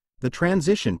dreams, the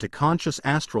transition to conscious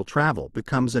astral travel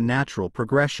becomes a natural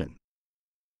progression.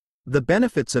 The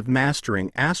benefits of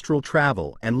mastering astral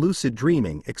travel and lucid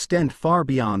dreaming extend far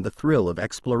beyond the thrill of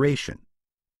exploration.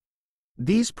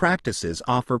 These practices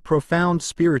offer profound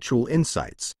spiritual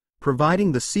insights,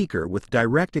 providing the seeker with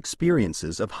direct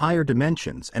experiences of higher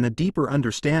dimensions and a deeper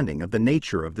understanding of the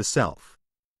nature of the self.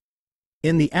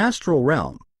 In the astral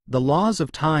realm, the laws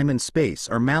of time and space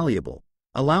are malleable,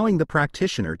 allowing the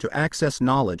practitioner to access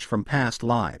knowledge from past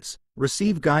lives,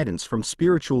 receive guidance from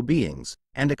spiritual beings,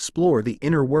 and explore the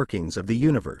inner workings of the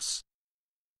universe.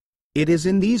 It is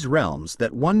in these realms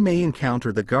that one may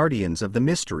encounter the guardians of the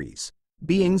mysteries,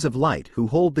 beings of light who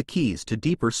hold the keys to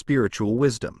deeper spiritual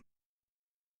wisdom.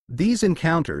 These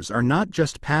encounters are not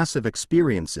just passive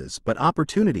experiences but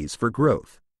opportunities for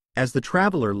growth, as the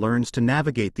traveler learns to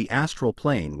navigate the astral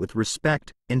plane with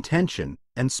respect, intention,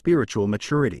 and spiritual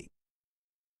maturity.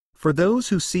 For those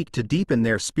who seek to deepen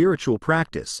their spiritual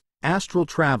practice, astral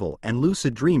travel and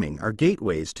lucid dreaming are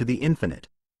gateways to the infinite.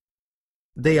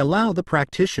 They allow the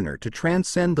practitioner to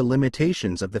transcend the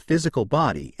limitations of the physical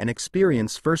body and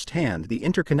experience firsthand the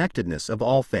interconnectedness of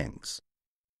all things.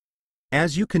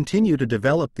 As you continue to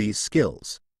develop these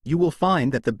skills, you will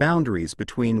find that the boundaries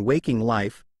between waking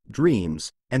life,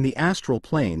 dreams, and the astral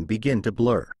plane begin to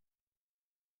blur.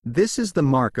 This is the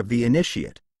mark of the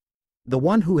initiate, the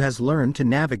one who has learned to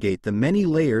navigate the many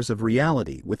layers of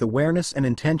reality with awareness and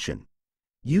intention,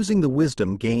 using the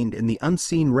wisdom gained in the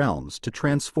unseen realms to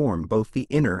transform both the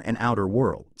inner and outer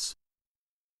worlds.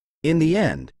 In the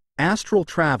end, astral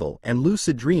travel and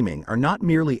lucid dreaming are not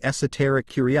merely esoteric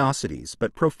curiosities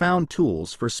but profound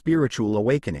tools for spiritual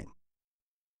awakening.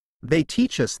 They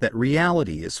teach us that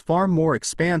reality is far more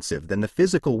expansive than the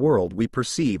physical world we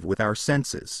perceive with our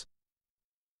senses.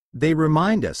 They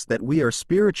remind us that we are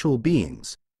spiritual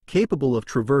beings, capable of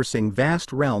traversing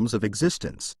vast realms of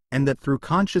existence, and that through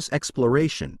conscious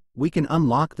exploration, we can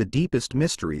unlock the deepest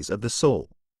mysteries of the soul.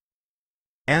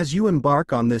 As you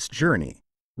embark on this journey,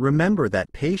 remember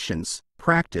that patience,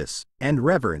 practice, and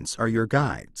reverence are your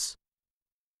guides.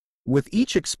 With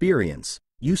each experience,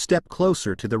 you step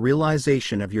closer to the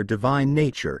realization of your divine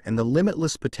nature and the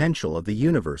limitless potential of the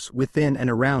universe within and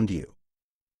around you.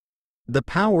 The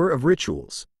power of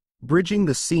rituals, bridging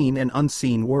the seen and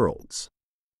unseen worlds.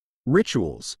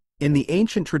 Rituals, in the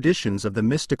ancient traditions of the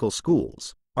mystical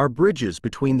schools, are bridges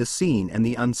between the seen and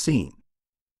the unseen.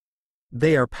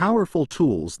 They are powerful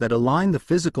tools that align the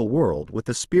physical world with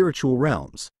the spiritual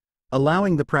realms,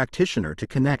 allowing the practitioner to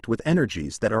connect with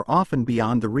energies that are often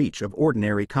beyond the reach of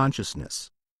ordinary consciousness.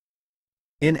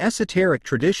 In esoteric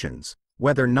traditions,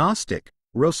 whether Gnostic,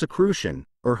 Rosicrucian,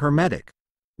 or Hermetic,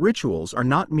 rituals are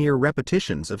not mere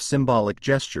repetitions of symbolic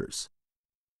gestures.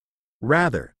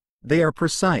 Rather, they are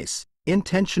precise,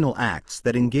 intentional acts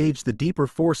that engage the deeper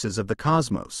forces of the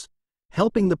cosmos,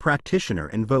 helping the practitioner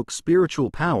invoke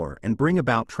spiritual power and bring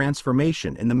about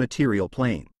transformation in the material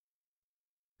plane.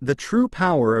 The true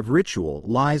power of ritual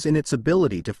lies in its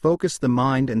ability to focus the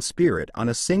mind and spirit on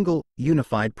a single,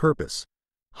 unified purpose,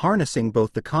 harnessing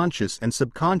both the conscious and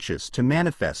subconscious to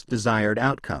manifest desired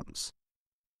outcomes.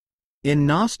 In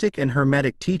Gnostic and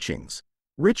Hermetic teachings,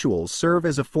 rituals serve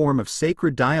as a form of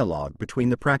sacred dialogue between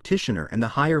the practitioner and the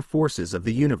higher forces of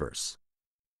the universe.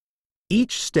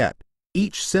 Each step,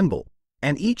 each symbol,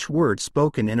 and each word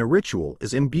spoken in a ritual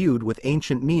is imbued with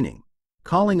ancient meaning,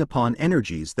 calling upon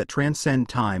energies that transcend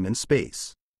time and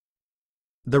space.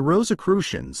 The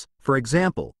Rosicrucians, for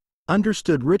example,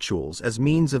 understood rituals as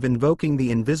means of invoking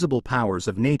the invisible powers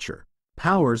of nature,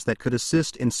 powers that could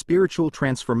assist in spiritual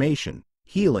transformation,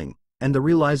 healing, and the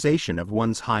realization of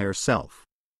one's higher self.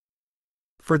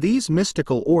 For these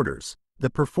mystical orders, the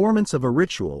performance of a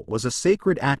ritual was a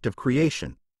sacred act of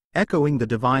creation, echoing the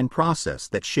divine process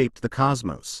that shaped the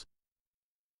cosmos.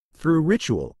 Through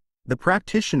ritual, the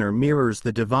practitioner mirrors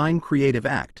the divine creative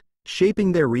act,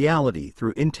 shaping their reality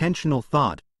through intentional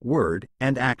thought, word,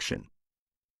 and action.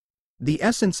 The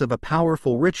essence of a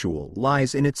powerful ritual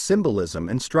lies in its symbolism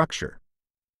and structure.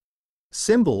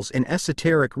 Symbols in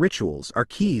esoteric rituals are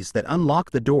keys that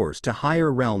unlock the doors to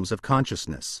higher realms of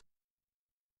consciousness.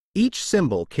 Each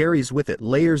symbol carries with it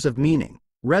layers of meaning,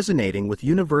 resonating with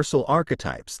universal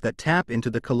archetypes that tap into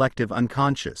the collective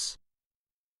unconscious.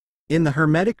 In the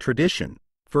Hermetic tradition,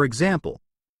 for example,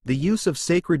 the use of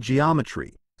sacred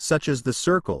geometry, such as the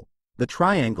circle, the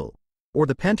triangle, or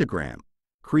the pentagram,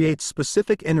 creates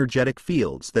specific energetic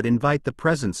fields that invite the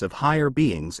presence of higher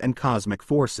beings and cosmic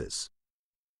forces.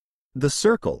 The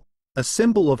circle, a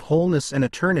symbol of wholeness and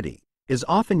eternity, is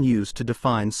often used to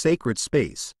define sacred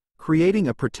space, creating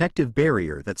a protective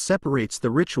barrier that separates the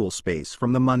ritual space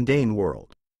from the mundane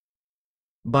world.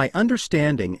 By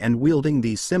understanding and wielding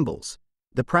these symbols,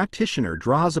 the practitioner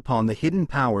draws upon the hidden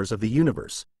powers of the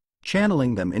universe,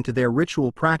 channeling them into their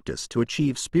ritual practice to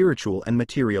achieve spiritual and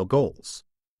material goals.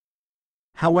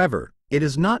 However, it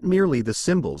is not merely the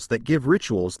symbols that give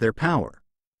rituals their power.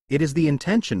 It is the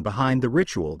intention behind the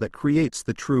ritual that creates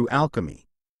the true alchemy.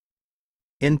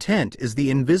 Intent is the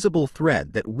invisible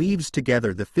thread that weaves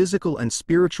together the physical and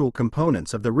spiritual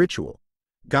components of the ritual,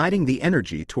 guiding the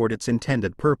energy toward its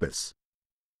intended purpose.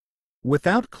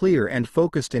 Without clear and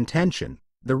focused intention,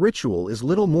 the ritual is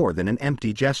little more than an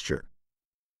empty gesture.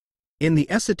 In the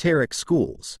esoteric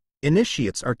schools,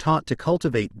 initiates are taught to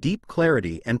cultivate deep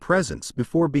clarity and presence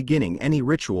before beginning any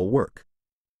ritual work.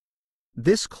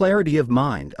 This clarity of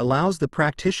mind allows the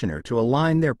practitioner to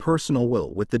align their personal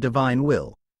will with the divine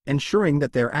will, ensuring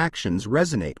that their actions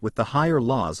resonate with the higher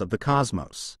laws of the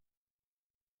cosmos.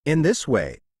 In this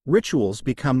way, rituals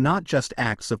become not just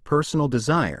acts of personal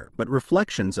desire but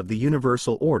reflections of the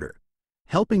universal order,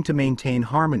 helping to maintain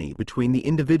harmony between the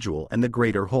individual and the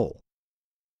greater whole.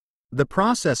 The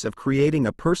process of creating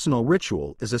a personal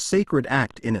ritual is a sacred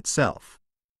act in itself.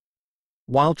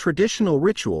 While traditional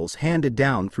rituals handed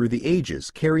down through the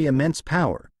ages carry immense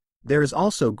power, there is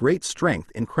also great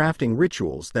strength in crafting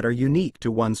rituals that are unique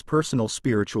to one's personal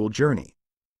spiritual journey.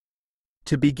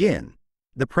 To begin,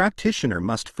 the practitioner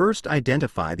must first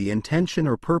identify the intention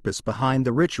or purpose behind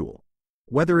the ritual,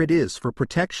 whether it is for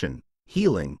protection,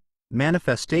 healing,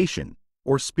 manifestation,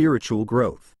 or spiritual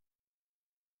growth.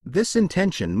 This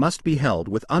intention must be held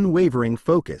with unwavering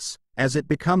focus, as it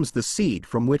becomes the seed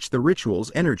from which the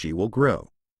ritual's energy will grow.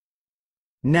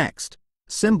 Next,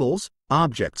 symbols,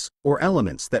 objects, or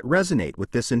elements that resonate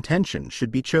with this intention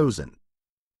should be chosen.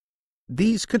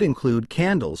 These could include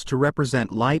candles to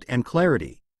represent light and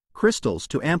clarity, crystals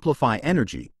to amplify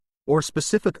energy, or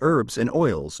specific herbs and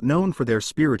oils known for their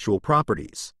spiritual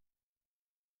properties.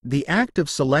 The act of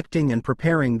selecting and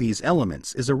preparing these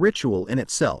elements is a ritual in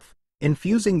itself,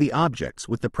 infusing the objects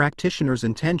with the practitioner's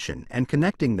intention and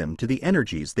connecting them to the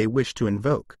energies they wish to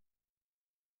invoke.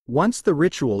 Once the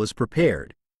ritual is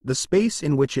prepared, the space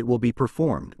in which it will be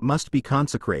performed must be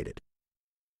consecrated.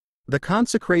 The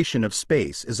consecration of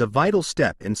space is a vital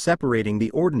step in separating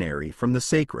the ordinary from the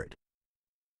sacred.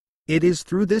 It is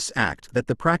through this act that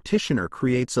the practitioner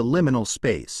creates a liminal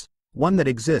space, one that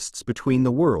exists between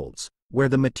the worlds, where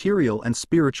the material and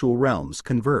spiritual realms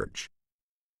converge.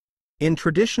 In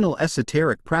traditional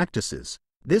esoteric practices,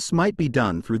 this might be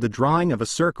done through the drawing of a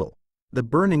circle, the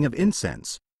burning of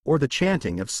incense, or the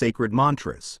chanting of sacred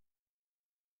mantras.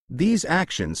 These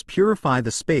actions purify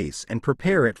the space and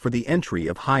prepare it for the entry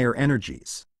of higher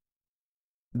energies.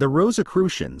 The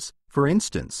Rosicrucians, for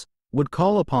instance, would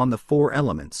call upon the four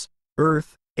elements,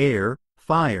 earth, air,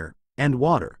 fire, and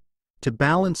water, to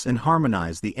balance and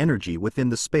harmonize the energy within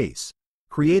the space,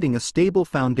 creating a stable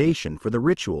foundation for the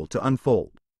ritual to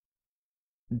unfold.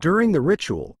 During the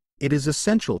ritual, it is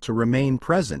essential to remain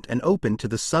present and open to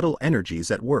the subtle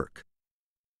energies at work.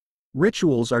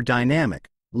 Rituals are dynamic,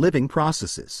 living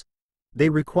processes. They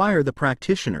require the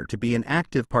practitioner to be an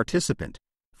active participant,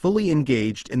 fully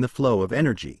engaged in the flow of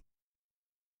energy.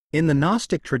 In the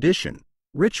Gnostic tradition,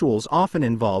 rituals often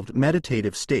involved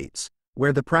meditative states,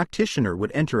 where the practitioner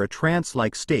would enter a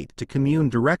trance-like state to commune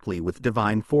directly with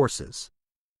divine forces.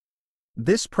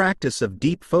 This practice of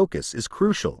deep focus is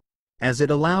crucial, as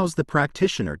it allows the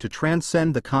practitioner to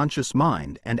transcend the conscious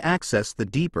mind and access the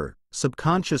deeper,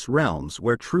 subconscious realms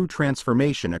where true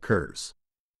transformation occurs.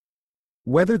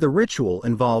 Whether the ritual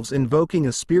involves invoking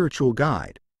a spiritual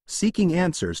guide, seeking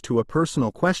answers to a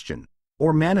personal question,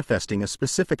 or manifesting a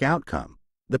specific outcome,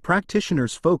 the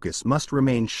practitioner's focus must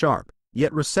remain sharp,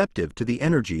 yet receptive to the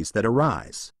energies that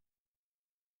arise.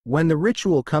 When the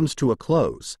ritual comes to a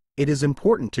close, it is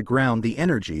important to ground the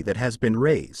energy that has been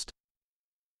raised.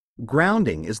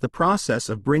 Grounding is the process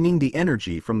of bringing the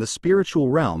energy from the spiritual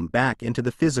realm back into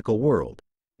the physical world,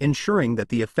 ensuring that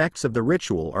the effects of the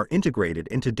ritual are integrated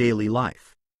into daily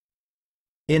life.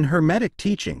 In Hermetic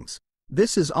teachings,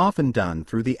 this is often done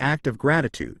through the act of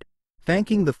gratitude,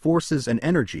 thanking the forces and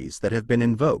energies that have been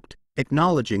invoked,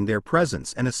 acknowledging their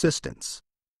presence and assistance.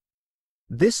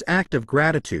 This act of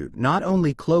gratitude not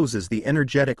only closes the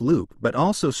energetic loop but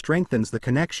also strengthens the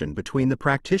connection between the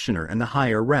practitioner and the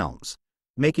higher realms,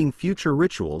 making future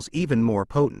rituals even more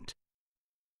potent.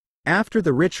 After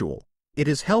the ritual, it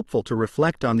is helpful to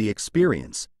reflect on the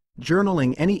experience,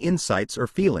 journaling any insights or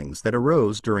feelings that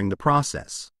arose during the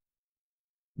process.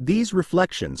 These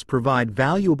reflections provide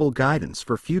valuable guidance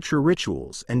for future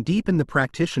rituals and deepen the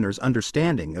practitioner's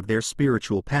understanding of their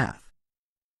spiritual path.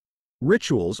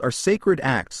 Rituals are sacred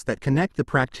acts that connect the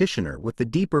practitioner with the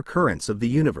deeper currents of the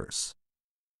universe.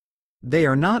 They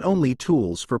are not only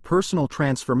tools for personal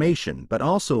transformation but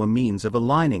also a means of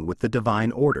aligning with the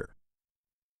divine order.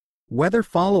 Whether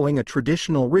following a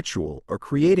traditional ritual or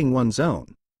creating one's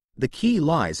own, the key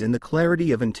lies in the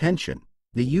clarity of intention,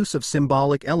 the use of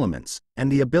symbolic elements,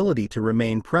 and the ability to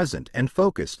remain present and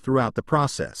focused throughout the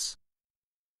process.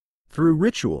 Through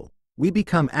ritual, we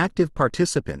become active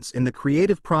participants in the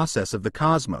creative process of the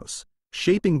cosmos,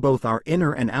 shaping both our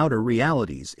inner and outer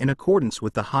realities in accordance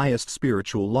with the highest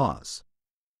spiritual laws.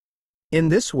 In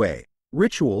this way,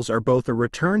 rituals are both a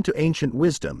return to ancient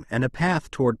wisdom and a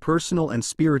path toward personal and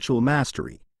spiritual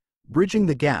mastery, bridging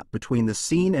the gap between the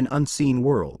seen and unseen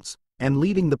worlds, and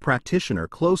leading the practitioner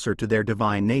closer to their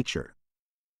divine nature.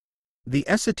 The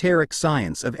esoteric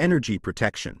science of energy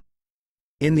protection.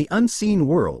 In the unseen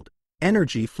world,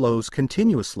 energy flows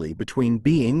continuously between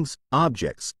beings,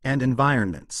 objects, and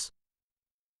environments.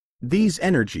 These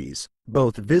energies,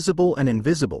 both visible and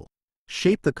invisible,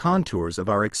 shape the contours of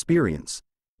our experience,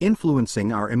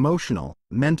 influencing our emotional,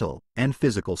 mental, and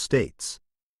physical states.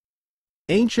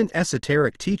 Ancient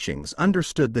esoteric teachings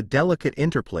understood the delicate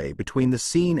interplay between the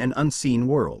seen and unseen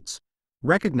worlds,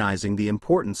 recognizing the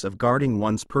importance of guarding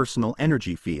one's personal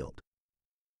energy field.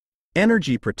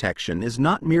 Energy protection is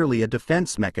not merely a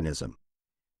defense mechanism.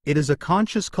 It is a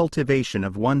conscious cultivation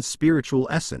of one's spiritual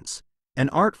essence, an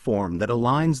art form that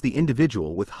aligns the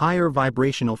individual with higher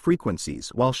vibrational frequencies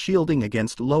while shielding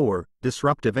against lower,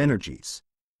 disruptive energies.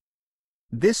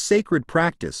 This sacred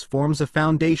practice forms a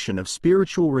foundation of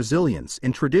spiritual resilience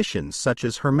in traditions such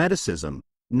as Hermeticism,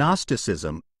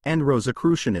 Gnosticism, and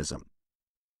Rosicrucianism.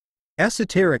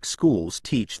 Esoteric schools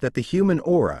teach that the human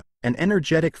aura, an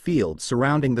energetic field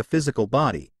surrounding the physical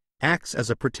body, acts as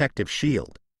a protective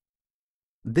shield.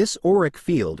 This auric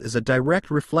field is a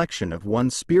direct reflection of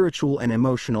one's spiritual and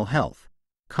emotional health,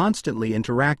 constantly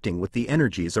interacting with the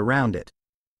energies around it.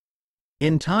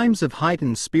 In times of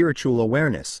heightened spiritual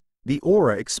awareness, the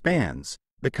aura expands,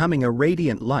 becoming a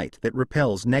radiant light that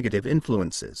repels negative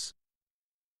influences.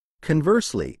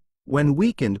 Conversely, when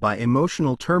weakened by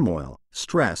emotional turmoil,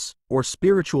 stress, or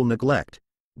spiritual neglect,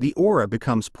 the aura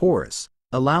becomes porous,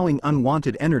 allowing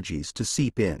unwanted energies to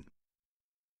seep in.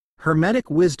 Hermetic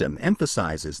wisdom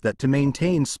emphasizes that to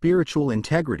maintain spiritual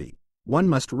integrity, one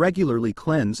must regularly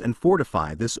cleanse and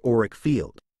fortify this auric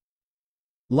field.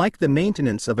 Like the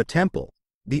maintenance of a temple,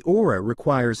 The aura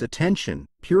requires attention,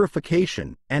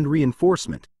 purification, and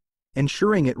reinforcement,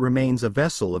 ensuring it remains a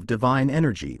vessel of divine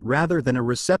energy rather than a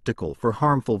receptacle for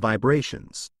harmful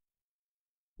vibrations.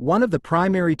 One of the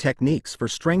primary techniques for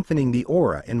strengthening the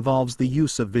aura involves the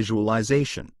use of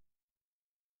visualization.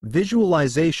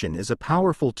 Visualization is a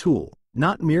powerful tool,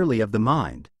 not merely of the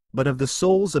mind, but of the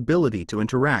soul's ability to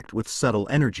interact with subtle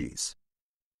energies.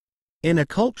 In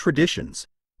occult traditions,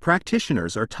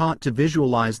 practitioners are taught to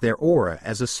visualize their aura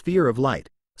as a sphere of light,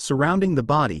 surrounding the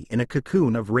body in a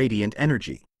cocoon of radiant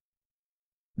energy.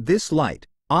 This light,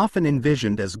 often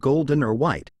envisioned as golden or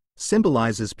white,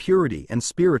 symbolizes purity and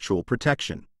spiritual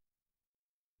protection.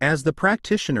 As the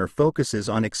practitioner focuses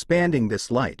on expanding this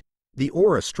light, the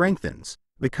aura strengthens,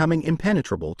 becoming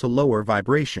impenetrable to lower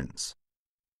vibrations.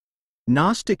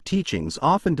 Gnostic teachings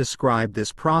often describe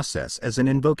this process as an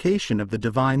invocation of the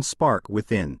divine spark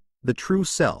within, the true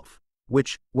self,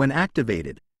 which, when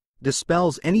activated,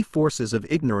 dispels any forces of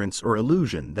ignorance or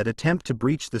illusion that attempt to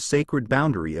breach the sacred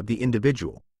boundary of the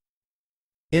individual.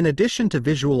 In addition to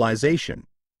visualization,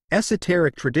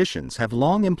 esoteric traditions have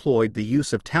long employed the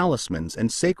use of talismans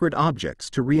and sacred objects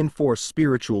to reinforce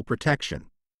spiritual protection.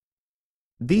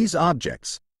 These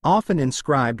objects, often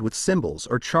inscribed with symbols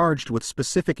or charged with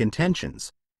specific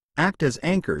intentions, act as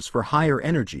anchors for higher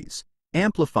energies,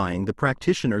 amplifying the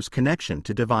practitioner's connection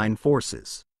to divine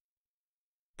forces.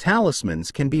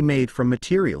 Talismans can be made from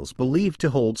materials believed to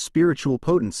hold spiritual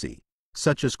potency,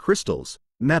 such as crystals,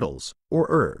 metals, or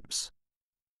herbs.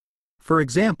 For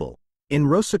example, in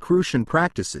Rosicrucian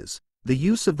practices, the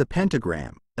use of the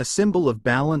pentagram, a symbol of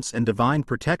balance and divine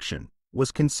protection,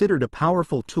 was considered a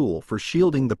powerful tool for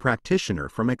shielding the practitioner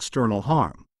from external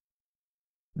harm.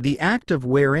 The act of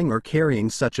wearing or carrying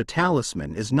such a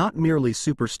talisman is not merely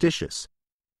superstitious,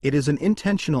 it is an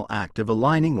intentional act of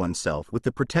aligning oneself with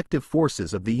the protective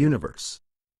forces of the universe.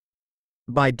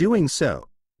 By doing so,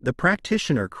 the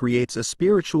practitioner creates a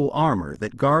spiritual armor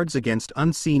that guards against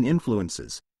unseen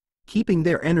influences, keeping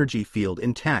their energy field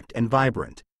intact and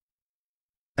vibrant.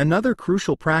 Another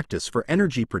crucial practice for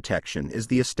energy protection is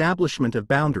the establishment of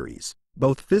boundaries,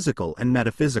 both physical and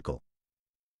metaphysical.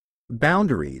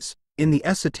 Boundaries, in the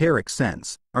esoteric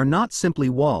sense, are not simply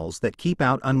walls that keep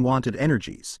out unwanted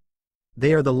energies.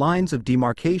 They are the lines of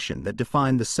demarcation that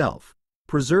define the self,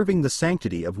 preserving the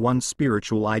sanctity of one's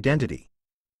spiritual identity.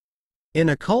 In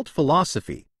occult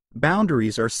philosophy,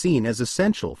 boundaries are seen as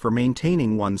essential for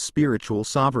maintaining one's spiritual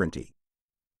sovereignty.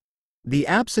 The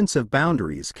absence of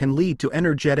boundaries can lead to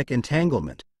energetic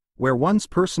entanglement, where one's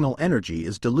personal energy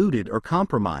is diluted or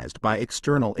compromised by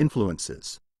external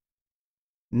influences.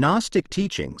 Gnostic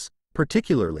teachings,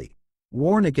 particularly,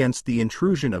 warn against the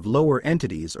intrusion of lower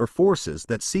entities or forces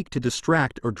that seek to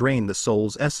distract or drain the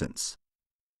soul's essence.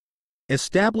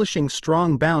 Establishing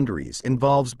strong boundaries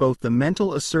involves both the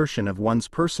mental assertion of one's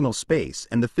personal space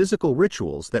and the physical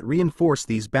rituals that reinforce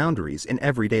these boundaries in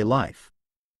everyday life.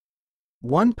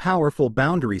 One powerful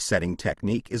boundary-setting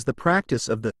technique is the practice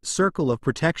of the circle of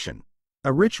protection,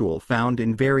 a ritual found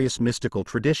in various mystical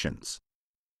traditions.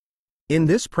 In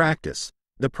this practice,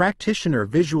 the practitioner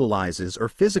visualizes or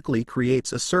physically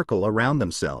creates a circle around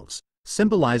themselves,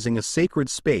 symbolizing a sacred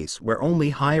space where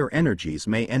only higher energies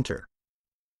may enter.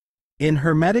 In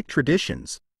Hermetic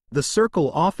traditions, the circle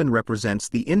often represents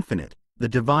the infinite, the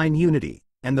divine unity,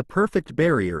 and the perfect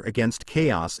barrier against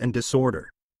chaos and disorder.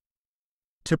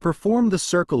 To perform the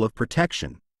circle of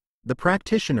protection, the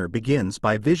practitioner begins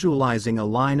by visualizing a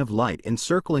line of light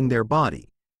encircling their body,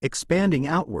 expanding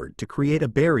outward to create a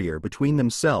barrier between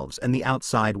themselves and the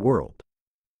outside world.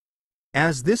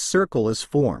 As this circle is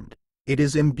formed, it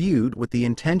is imbued with the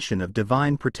intention of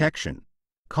divine protection,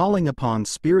 calling upon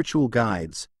spiritual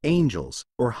guides, angels,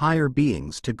 or higher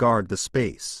beings to guard the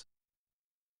space.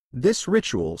 This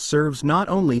ritual serves not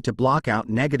only to block out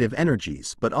negative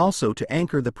energies but also to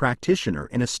anchor the practitioner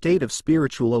in a state of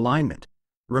spiritual alignment,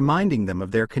 reminding them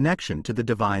of their connection to the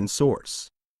divine source.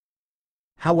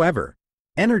 However,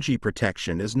 energy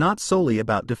protection is not solely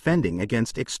about defending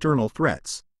against external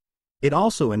threats. It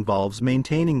also involves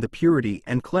maintaining the purity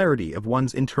and clarity of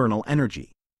one's internal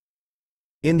energy.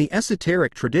 In the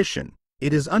esoteric tradition,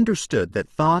 it is understood that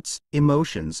thoughts,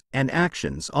 emotions, and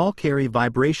actions all carry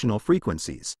vibrational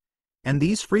frequencies, and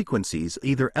these frequencies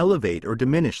either elevate or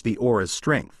diminish the aura's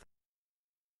strength.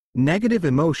 Negative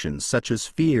emotions such as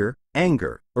fear,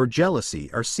 anger, or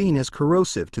jealousy are seen as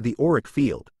corrosive to the auric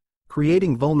field,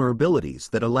 creating vulnerabilities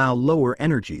that allow lower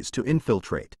energies to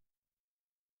infiltrate.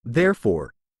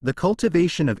 Therefore, the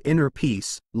cultivation of inner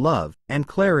peace, love, and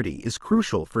clarity is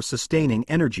crucial for sustaining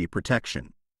energy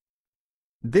protection.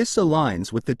 This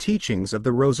aligns with the teachings of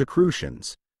the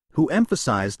Rosicrucians, who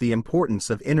emphasize the importance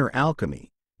of inner alchemy,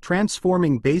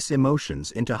 transforming base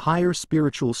emotions into higher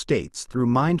spiritual states through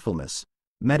mindfulness,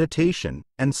 meditation,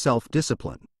 and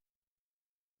self-discipline.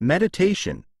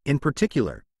 Meditation, in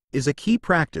particular, is a key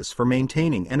practice for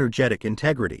maintaining energetic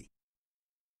integrity.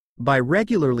 By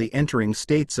regularly entering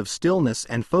states of stillness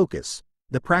and focus,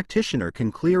 the practitioner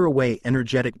can clear away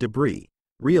energetic debris,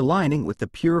 realigning with the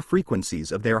pure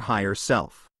frequencies of their higher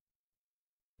self.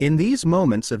 In these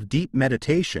moments of deep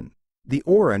meditation, the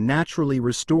aura naturally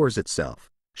restores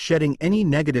itself, shedding any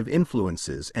negative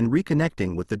influences and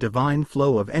reconnecting with the divine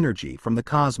flow of energy from the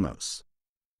cosmos.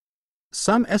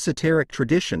 Some esoteric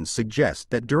traditions suggest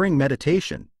that during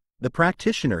meditation, the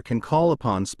practitioner can call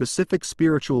upon specific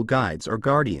spiritual guides or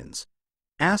guardians,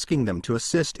 asking them to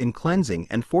assist in cleansing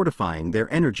and fortifying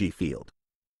their energy field.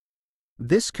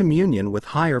 This communion with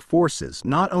higher forces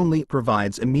not only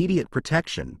provides immediate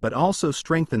protection but also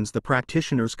strengthens the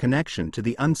practitioner's connection to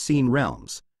the unseen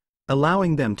realms,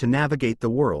 allowing them to navigate the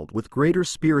world with greater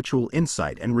spiritual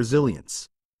insight and resilience.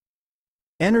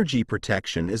 Energy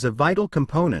protection is a vital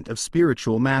component of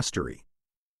spiritual mastery.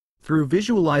 Through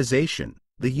visualization,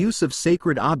 the use of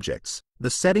sacred objects,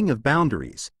 the setting of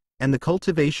boundaries, and the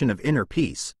cultivation of inner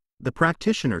peace, the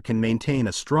practitioner can maintain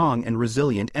a strong and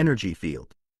resilient energy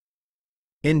field.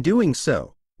 In doing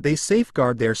so, they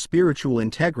safeguard their spiritual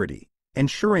integrity,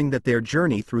 ensuring that their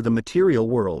journey through the material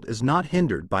world is not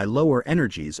hindered by lower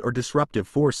energies or disruptive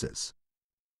forces.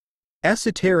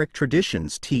 Esoteric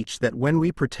traditions teach that when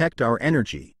we protect our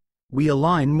energy, we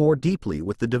align more deeply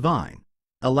with the divine,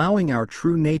 allowing our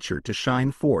true nature to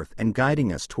shine forth and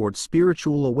guiding us toward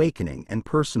spiritual awakening and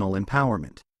personal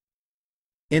empowerment.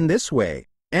 In this way,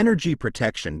 energy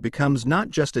protection becomes not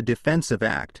just a defensive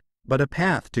act, but a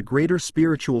path to greater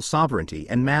spiritual sovereignty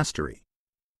and mastery.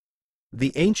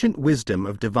 The ancient wisdom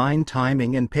of divine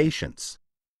timing and patience.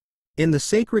 In the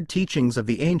sacred teachings of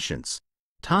the ancients,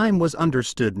 time was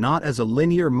understood not as a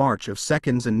linear march of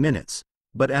seconds and minutes,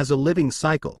 but as a living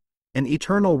cycle, an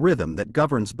eternal rhythm that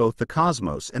governs both the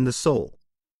cosmos and the soul.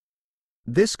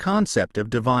 This concept of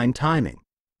divine timing,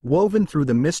 woven through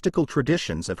the mystical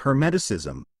traditions of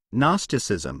Hermeticism,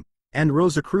 Gnosticism, and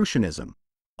Rosicrucianism,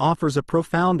 offers a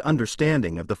profound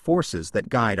understanding of the forces that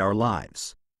guide our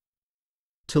lives.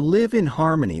 To live in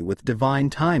harmony with divine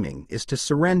timing is to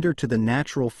surrender to the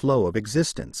natural flow of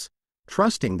existence,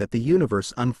 trusting that the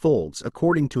universe unfolds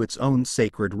according to its own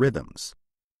sacred rhythms.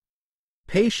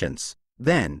 Patience,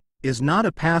 then, is not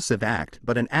a passive act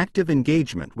but an active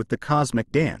engagement with the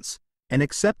cosmic dance, an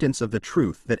acceptance of the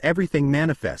truth that everything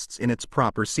manifests in its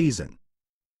proper season.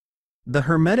 The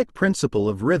Hermetic principle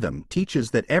of rhythm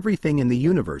teaches that everything in the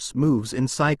universe moves in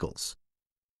cycles.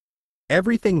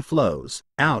 Everything flows,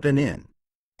 out and in.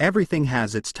 Everything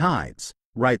has its tides,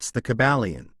 writes the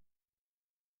Kabbalion.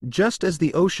 Just as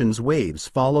the ocean's waves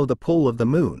follow the pull of the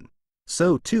moon,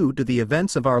 so too do the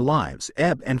events of our lives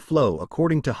ebb and flow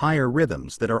according to higher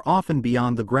rhythms that are often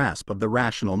beyond the grasp of the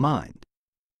rational mind.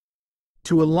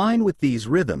 To align with these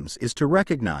rhythms is to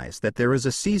recognize that there is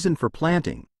a season for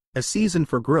planting, a season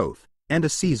for growth, and a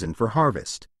season for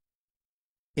harvest.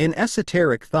 In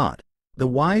esoteric thought, the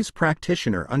wise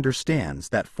practitioner understands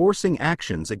that forcing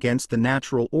actions against the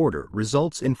natural order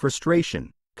results in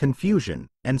frustration, confusion,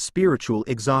 and spiritual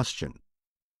exhaustion.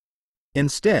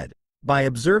 Instead, by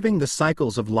observing the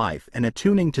cycles of life and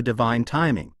attuning to divine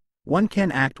timing, one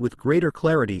can act with greater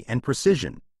clarity and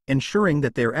precision, ensuring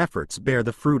that their efforts bear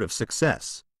the fruit of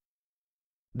success.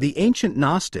 The ancient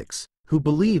Gnostics, who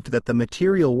believed that the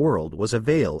material world was a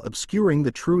veil obscuring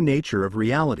the true nature of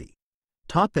reality,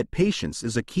 taught that patience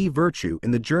is a key virtue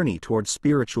in the journey toward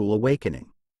spiritual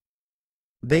awakening.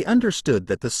 They understood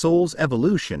that the soul's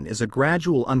evolution is a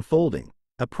gradual unfolding,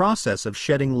 a process of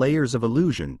shedding layers of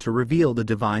illusion to reveal the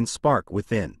divine spark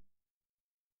within.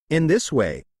 In this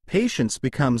way, patience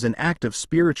becomes an act of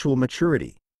spiritual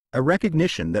maturity, a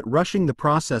recognition that rushing the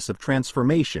process of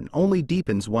transformation only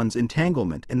deepens one's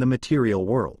entanglement in the material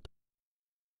world.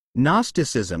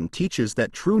 Gnosticism teaches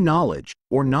that true knowledge,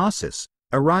 or gnosis,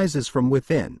 arises from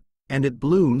within, and it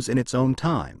blooms in its own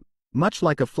time, much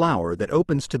like a flower that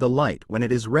opens to the light when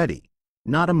it is ready,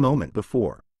 not a moment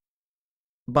before.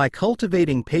 By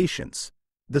cultivating patience,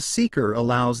 the seeker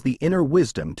allows the inner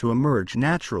wisdom to emerge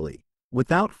naturally,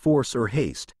 without force or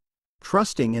haste,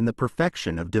 trusting in the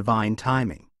perfection of divine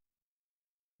timing.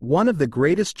 One of the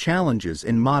greatest challenges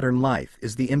in modern life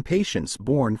is the impatience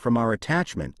born from our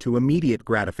attachment to immediate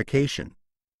gratification.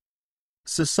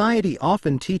 Society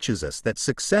often teaches us that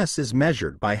success is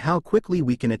measured by how quickly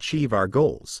we can achieve our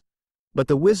goals, but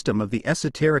the wisdom of the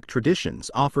esoteric traditions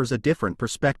offers a different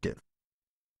perspective.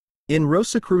 In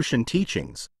Rosicrucian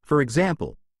teachings, for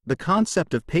example, the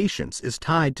concept of patience is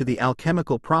tied to the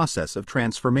alchemical process of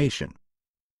transformation.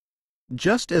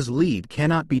 Just as lead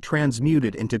cannot be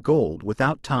transmuted into gold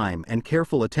without time and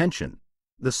careful attention,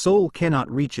 the soul cannot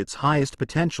reach its highest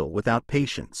potential without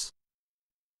patience.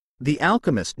 The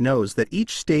alchemist knows that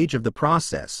each stage of the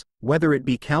process, whether it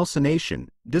be calcination,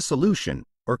 dissolution,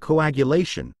 or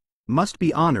coagulation, must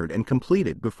be honored and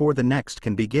completed before the next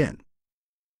can begin.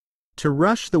 To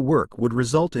rush the work would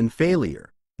result in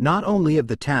failure, not only of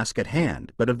the task at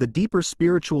hand but of the deeper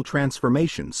spiritual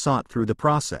transformation sought through the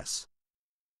process.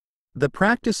 The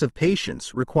practice of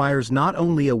patience requires not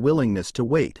only a willingness to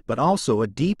wait but also a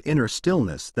deep inner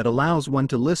stillness that allows one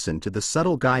to listen to the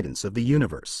subtle guidance of the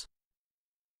universe.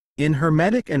 In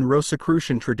Hermetic and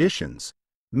Rosicrucian traditions,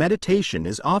 meditation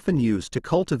is often used to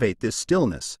cultivate this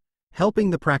stillness, helping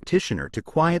the practitioner to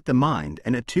quiet the mind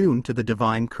and attune to the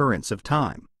divine currents of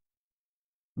time.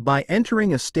 By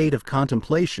entering a state of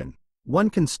contemplation, one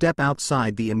can step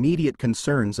outside the immediate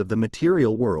concerns of the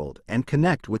material world and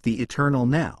connect with the eternal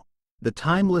now, the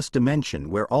timeless dimension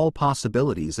where all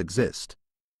possibilities exist.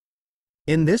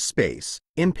 In this space,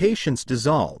 impatience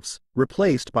dissolves,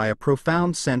 replaced by a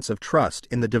profound sense of trust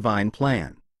in the divine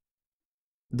plan.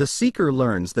 The seeker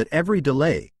learns that every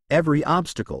delay, every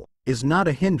obstacle, is not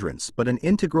a hindrance but an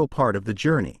integral part of the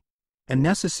journey, a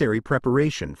necessary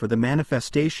preparation for the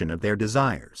manifestation of their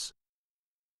desires.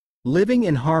 Living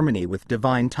in harmony with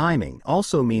divine timing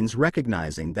also means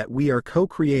recognizing that we are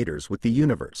co-creators with the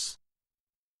universe.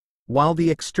 While the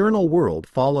external world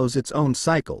follows its own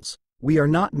cycles, we are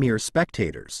not mere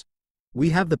spectators. We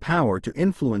have the power to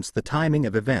influence the timing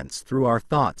of events through our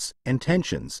thoughts,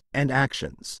 intentions, and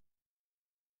actions.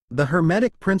 The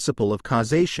Hermetic principle of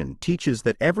causation teaches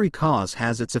that every cause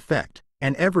has its effect,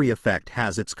 and every effect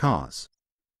has its cause.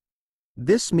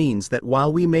 This means that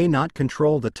while we may not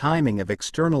control the timing of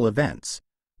external events,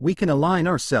 we can align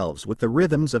ourselves with the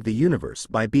rhythms of the universe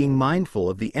by being mindful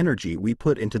of the energy we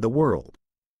put into the world.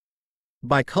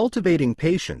 By cultivating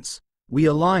patience, we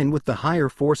align with the higher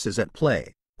forces at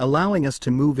play, allowing us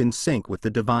to move in sync with the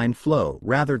divine flow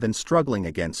rather than struggling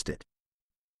against it.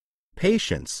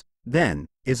 Patience, then,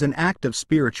 is an act of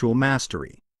spiritual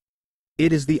mastery.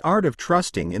 It is the art of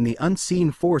trusting in the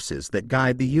unseen forces that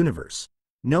guide the universe,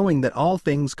 knowing that all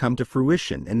things come to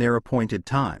fruition in their appointed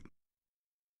time.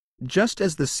 Just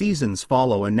as the seasons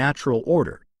follow a natural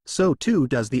order, so too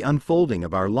does the unfolding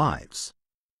of our lives.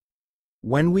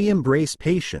 When we embrace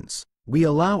patience, we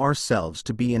allow ourselves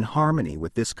to be in harmony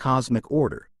with this cosmic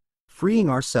order, freeing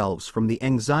ourselves from the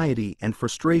anxiety and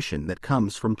frustration that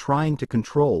comes from trying to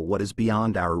control what is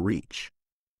beyond our reach.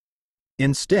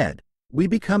 Instead, we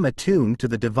become attuned to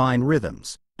the divine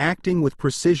rhythms, acting with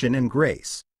precision and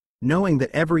grace, knowing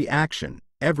that every action,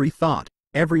 every thought,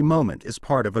 every moment is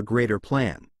part of a greater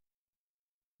plan.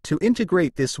 To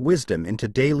integrate this wisdom into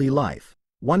daily life,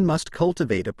 one must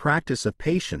cultivate a practice of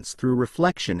patience through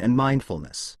reflection and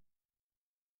mindfulness.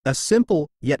 A simple,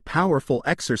 yet powerful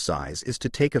exercise is to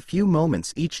take a few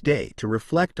moments each day to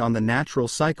reflect on the natural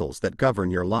cycles that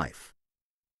govern your life.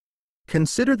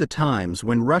 Consider the times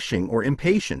when rushing or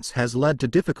impatience has led to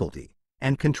difficulty,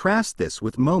 and contrast this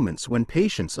with moments when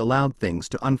patience allowed things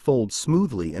to unfold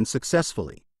smoothly and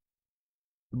successfully.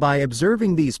 By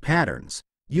observing these patterns,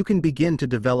 you can begin to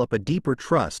develop a deeper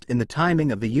trust in the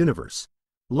timing of the universe,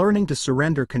 learning to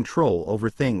surrender control over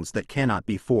things that cannot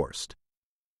be forced.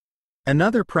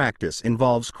 Another practice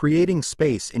involves creating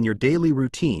space in your daily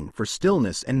routine for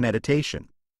stillness and meditation.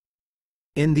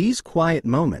 In these quiet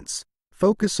moments,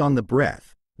 focus on the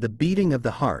breath, the beating of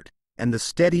the heart, and the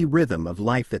steady rhythm of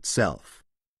life itself.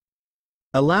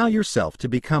 Allow yourself to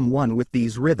become one with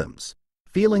these rhythms,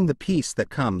 feeling the peace that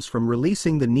comes from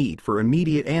releasing the need for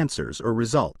immediate answers or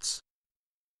results.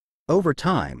 Over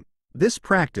time, this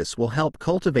practice will help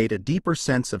cultivate a deeper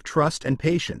sense of trust and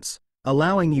patience,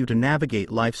 allowing you to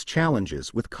navigate life's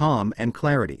challenges with calm and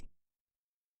clarity.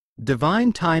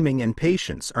 Divine timing and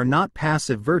patience are not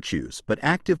passive virtues but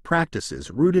active practices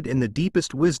rooted in the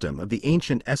deepest wisdom of the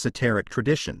ancient esoteric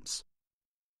traditions.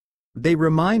 They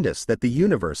remind us that the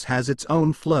universe has its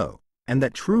own flow, and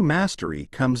that true mastery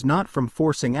comes not from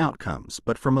forcing outcomes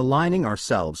but from aligning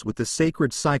ourselves with the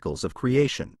sacred cycles of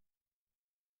creation.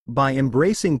 By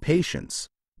embracing patience,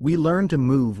 we learn to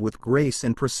move with grace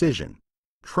and precision,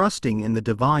 trusting in the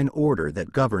divine order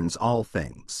that governs all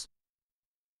things.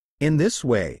 In this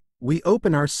way, we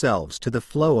open ourselves to the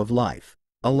flow of life,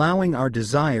 allowing our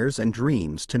desires and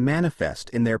dreams to manifest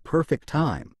in their perfect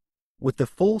time, with the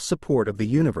full support of the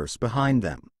universe behind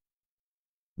them.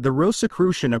 The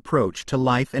Rosicrucian approach to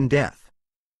life and death.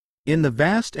 In the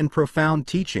vast and profound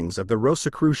teachings of the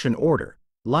Rosicrucian order,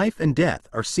 life and death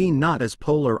are seen not as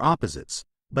polar opposites,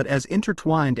 but as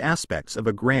intertwined aspects of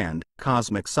a grand,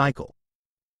 cosmic cycle.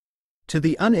 To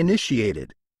the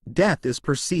uninitiated, death is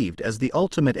perceived as the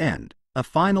ultimate end, a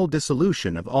final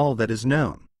dissolution of all that is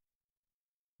known.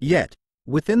 Yet,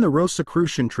 within the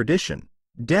Rosicrucian tradition,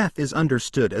 death is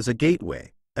understood as a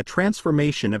gateway, a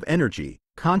transformation of energy,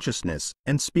 consciousness,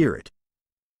 and spirit.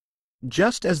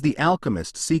 Just as the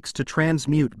alchemist seeks to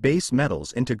transmute base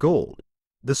metals into gold,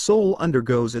 the soul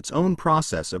undergoes its own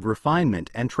process of refinement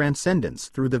and transcendence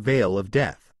through the veil of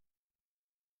death.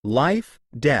 Life,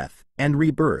 death, and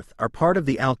rebirth are part of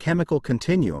the alchemical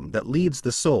continuum that leads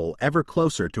the soul ever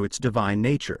closer to its divine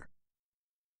nature.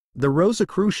 The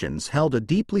Rosicrucians held a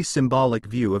deeply symbolic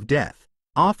view of death,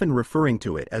 often referring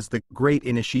to it as the Great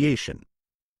Initiation.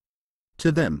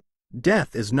 To them,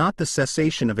 death is not the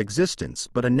cessation of existence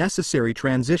but a necessary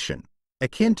transition,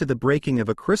 akin to the breaking of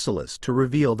a chrysalis to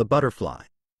reveal the butterfly.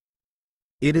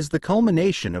 It is the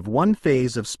culmination of one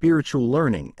phase of spiritual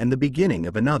learning and the beginning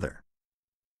of another.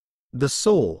 The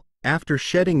soul, after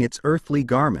shedding its earthly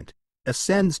garment,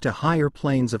 ascends to higher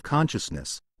planes of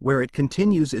consciousness, where it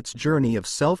continues its journey of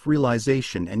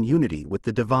self-realization and unity with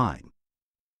the divine.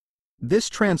 This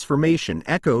transformation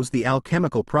echoes the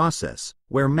alchemical process,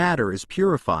 where matter is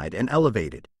purified and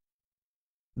elevated.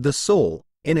 The soul,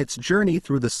 in its journey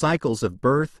through the cycles of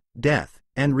birth, death,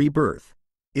 and rebirth,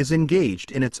 is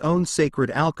engaged in its own sacred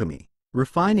alchemy,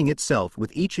 refining itself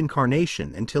with each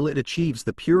incarnation until it achieves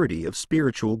the purity of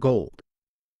spiritual gold.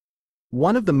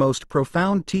 One of the most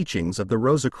profound teachings of the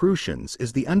Rosicrucians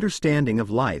is the understanding of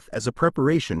life as a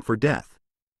preparation for death.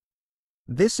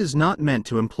 This is not meant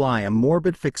to imply a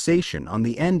morbid fixation on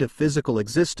the end of physical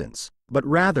existence, but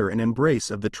rather an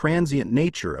embrace of the transient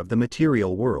nature of the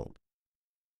material world.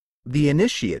 The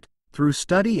initiate, through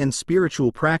study and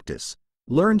spiritual practice,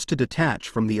 learns to detach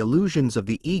from the illusions of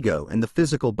the ego and the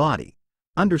physical body,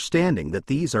 understanding that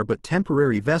these are but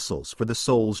temporary vessels for the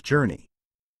soul's journey.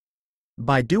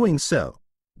 By doing so,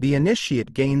 the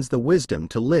initiate gains the wisdom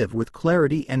to live with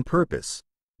clarity and purpose,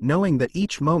 knowing that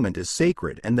each moment is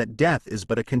sacred and that death is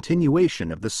but a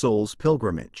continuation of the soul's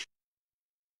pilgrimage.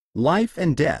 Life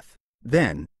and death,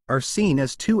 then, are seen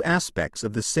as two aspects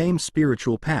of the same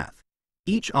spiritual path,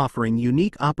 each offering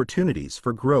unique opportunities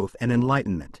for growth and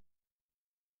enlightenment.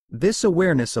 This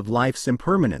awareness of life's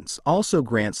impermanence also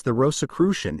grants the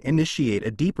Rosicrucian initiate a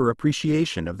deeper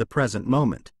appreciation of the present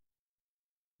moment.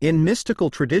 In mystical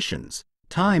traditions,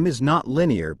 time is not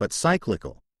linear but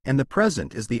cyclical, and the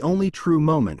present is the only true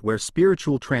moment where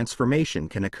spiritual transformation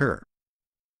can occur.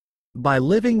 By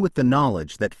living with the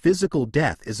knowledge that physical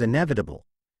death is inevitable,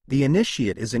 the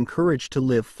initiate is encouraged to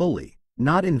live fully,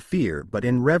 not in fear but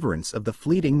in reverence of the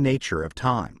fleeting nature of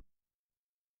time.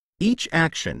 Each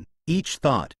action, each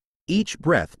thought, each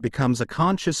breath becomes a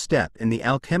conscious step in the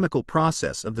alchemical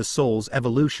process of the soul's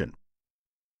evolution.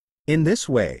 In this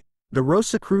way, the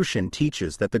Rosicrucian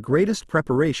teaches that the greatest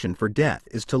preparation for death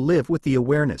is to live with the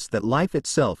awareness that life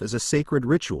itself is a sacred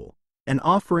ritual, an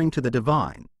offering to the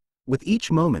divine, with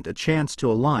each moment a chance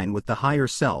to align with the higher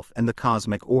self and the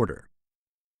cosmic order.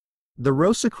 The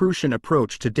Rosicrucian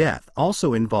approach to death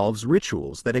also involves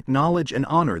rituals that acknowledge and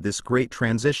honor this great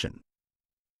transition.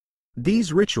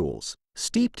 These rituals,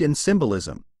 steeped in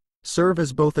symbolism, serve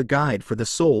as both a guide for the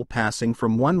soul passing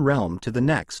from one realm to the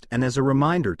next and as a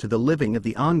reminder to the living of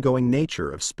the ongoing nature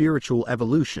of spiritual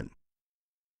evolution.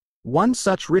 One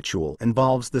such ritual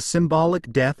involves the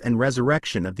symbolic death and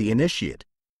resurrection of the initiate,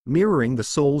 mirroring the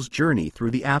soul's journey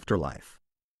through the afterlife.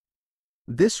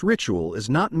 This ritual is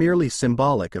not merely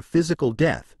symbolic of physical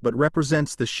death but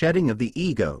represents the shedding of the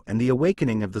ego and the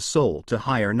awakening of the soul to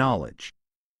higher knowledge.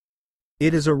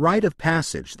 It is a rite of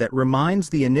passage that reminds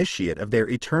the initiate of their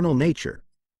eternal nature,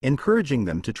 encouraging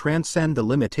them to transcend the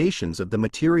limitations of the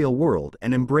material world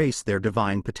and embrace their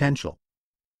divine potential.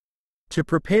 To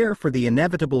prepare for the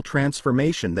inevitable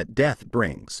transformation that death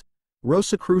brings,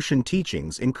 Rosicrucian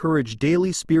teachings encourage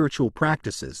daily spiritual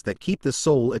practices that keep the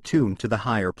soul attuned to the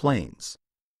higher planes.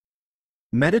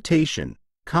 Meditation,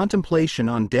 contemplation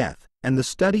on death, and the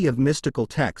study of mystical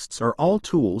texts are all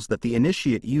tools that the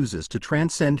initiate uses to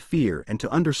transcend fear and to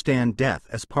understand death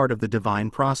as part of the divine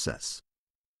process.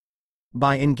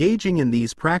 By engaging in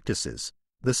these practices,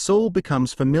 the soul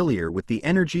becomes familiar with the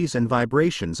energies and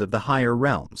vibrations of the higher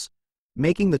realms,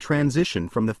 making the transition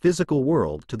from the physical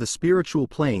world to the spiritual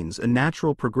planes a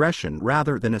natural progression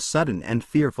rather than a sudden and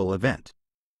fearful event.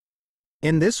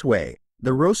 In this way,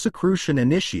 the Rosicrucian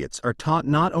initiates are taught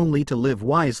not only to live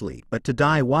wisely but to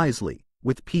die wisely,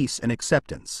 with peace and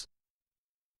acceptance.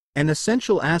 An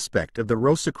essential aspect of the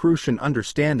Rosicrucian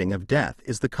understanding of death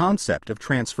is the concept of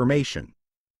transformation.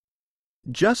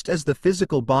 Just as the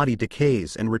physical body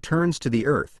decays and returns to the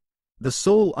earth, the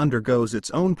soul undergoes its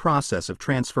own process of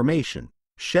transformation,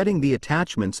 shedding the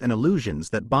attachments and illusions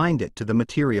that bind it to the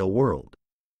material world.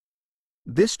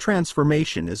 This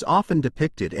transformation is often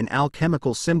depicted in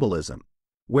alchemical symbolism,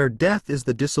 where death is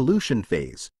the dissolution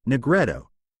phase, negredo,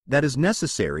 that is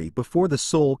necessary before the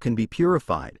soul can be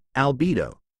purified,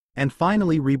 albedo, and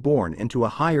finally reborn into a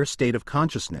higher state of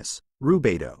consciousness,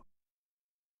 rubedo.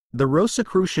 The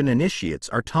Rosicrucian initiates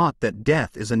are taught that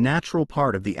death is a natural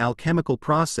part of the alchemical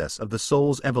process of the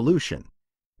soul's evolution,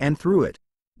 and through it,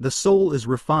 the soul is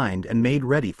refined and made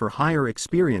ready for higher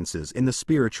experiences in the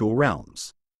spiritual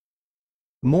realms.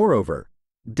 Moreover,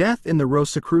 death in the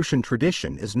Rosicrucian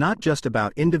tradition is not just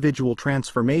about individual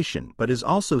transformation but is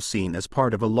also seen as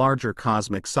part of a larger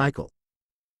cosmic cycle.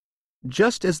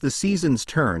 Just as the seasons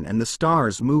turn and the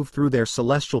stars move through their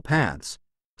celestial paths,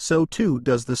 so too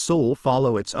does the soul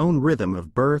follow its own rhythm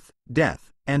of birth,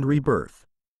 death, and rebirth.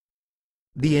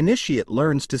 The initiate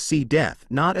learns to see death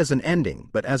not as an ending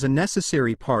but as a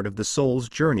necessary part of the soul's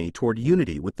journey toward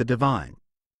unity with the divine.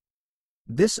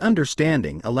 This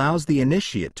understanding allows the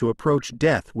initiate to approach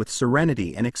death with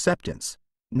serenity and acceptance,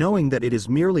 knowing that it is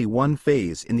merely one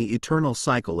phase in the eternal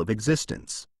cycle of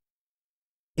existence.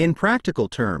 In practical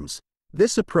terms,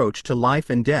 this approach to life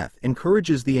and death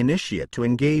encourages the initiate to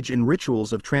engage in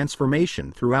rituals of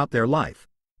transformation throughout their life,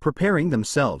 preparing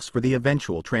themselves for the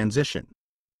eventual transition.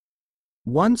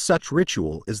 One such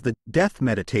ritual is the death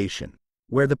meditation,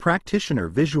 where the practitioner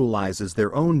visualizes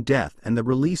their own death and the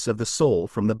release of the soul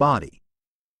from the body.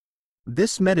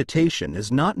 This meditation is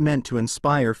not meant to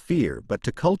inspire fear but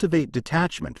to cultivate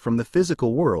detachment from the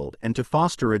physical world and to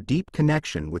foster a deep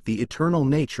connection with the eternal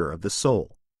nature of the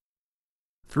soul.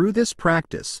 Through this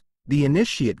practice, the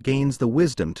initiate gains the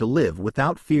wisdom to live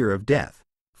without fear of death,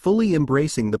 fully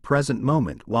embracing the present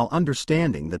moment while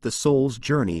understanding that the soul's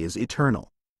journey is eternal.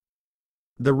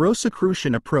 The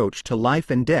Rosicrucian approach to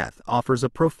life and death offers a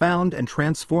profound and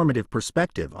transformative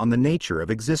perspective on the nature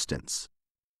of existence.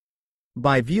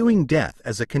 By viewing death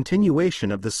as a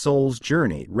continuation of the soul's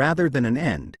journey rather than an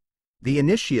end, the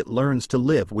initiate learns to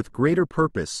live with greater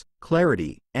purpose,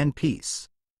 clarity, and peace.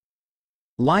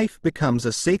 Life becomes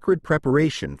a sacred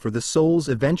preparation for the soul's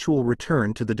eventual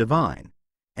return to the divine,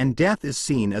 and death is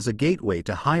seen as a gateway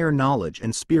to higher knowledge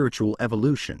and spiritual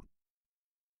evolution.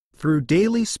 Through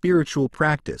daily spiritual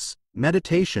practice,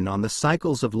 meditation on the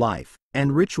cycles of life,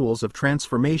 and rituals of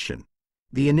transformation,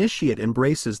 the initiate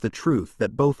embraces the truth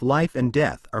that both life and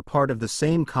death are part of the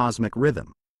same cosmic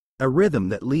rhythm, a rhythm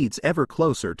that leads ever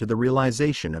closer to the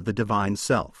realization of the divine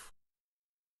self.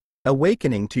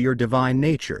 Awakening to your divine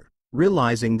nature,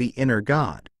 realizing the inner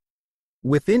God.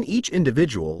 Within each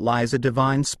individual lies a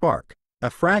divine spark, a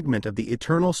fragment of the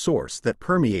eternal source that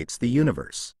permeates the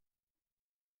universe.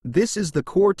 This is the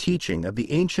core teaching of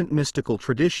the ancient mystical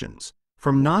traditions,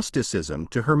 from Gnosticism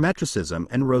to Hermeticism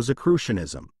and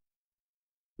Rosicrucianism.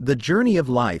 The journey of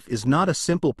life is not a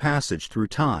simple passage through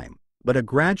time, but a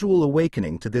gradual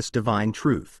awakening to this divine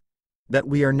truth, that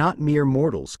we are not mere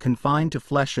mortals confined to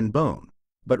flesh and bone,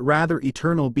 but rather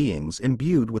eternal beings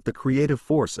imbued with the creative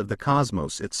force of the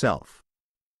cosmos itself.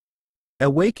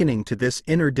 Awakening to this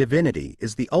inner divinity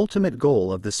is the ultimate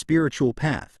goal of the spiritual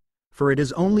path, for it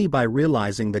is only by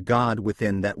realizing the God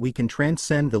within that we can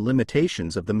transcend the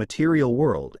limitations of the material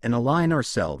world and align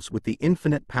ourselves with the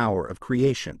infinite power of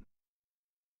creation.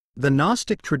 The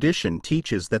Gnostic tradition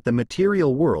teaches that the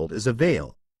material world is a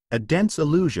veil, a dense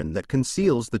illusion that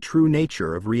conceals the true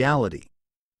nature of reality.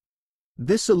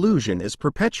 This illusion is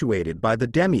perpetuated by the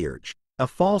demiurge, a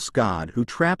false god who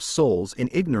traps souls in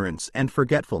ignorance and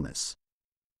forgetfulness.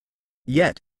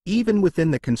 Yet, even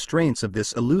within the constraints of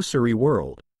this illusory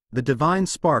world, the divine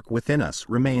spark within us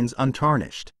remains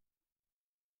untarnished.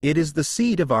 It is the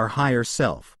seed of our higher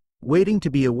self, waiting to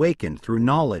be awakened through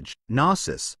knowledge,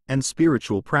 gnosis, and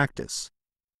spiritual practice.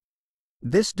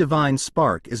 This divine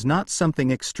spark is not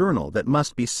something external that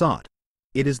must be sought,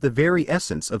 it is the very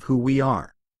essence of who we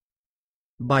are.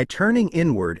 By turning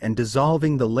inward and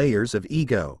dissolving the layers of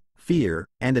ego, fear,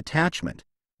 and attachment,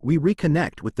 we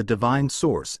reconnect with the divine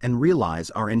source and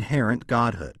realize our inherent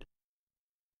godhood.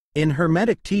 In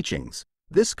Hermetic teachings,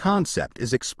 this concept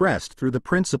is expressed through the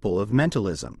principle of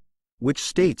mentalism, which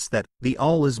states that the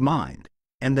all is mind,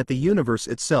 and that the universe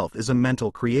itself is a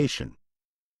mental creation.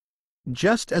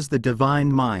 Just as the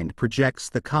divine mind projects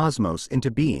the cosmos into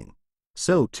being,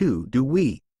 so too do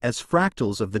we, as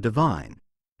fractals of the divine,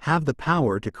 have the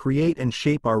power to create and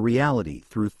shape our reality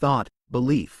through thought,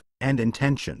 belief, and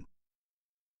intention.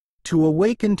 To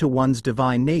awaken to one's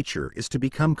divine nature is to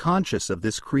become conscious of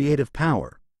this creative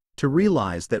power, to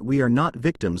realize that we are not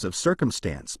victims of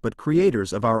circumstance but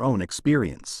creators of our own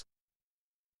experience.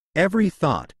 Every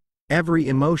thought, Every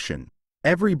emotion,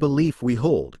 every belief we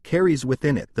hold carries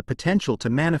within it the potential to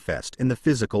manifest in the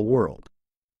physical world.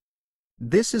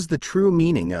 This is the true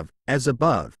meaning of, as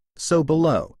above, so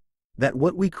below, that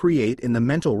what we create in the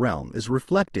mental realm is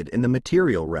reflected in the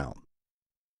material realm.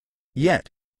 Yet,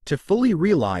 to fully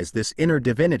realize this inner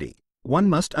divinity, one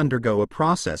must undergo a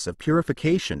process of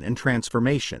purification and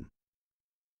transformation.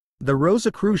 The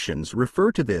Rosicrucians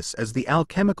refer to this as the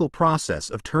alchemical process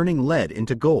of turning lead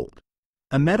into gold,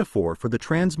 a metaphor for the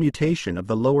transmutation of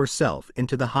the lower self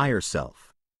into the higher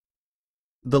self.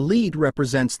 The lead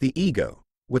represents the ego,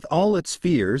 with all its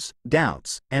fears,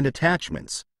 doubts, and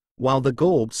attachments, while the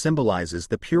gold symbolizes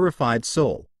the purified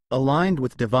soul, aligned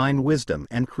with divine wisdom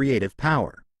and creative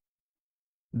power.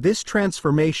 This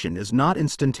transformation is not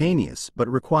instantaneous but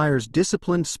requires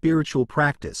disciplined spiritual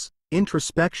practice,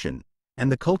 introspection,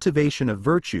 and the cultivation of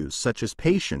virtues such as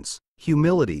patience,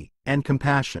 humility, and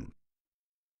compassion.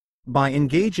 By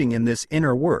engaging in this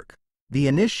inner work, the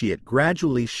initiate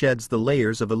gradually sheds the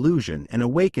layers of illusion and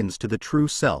awakens to the true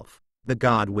self, the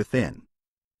God within.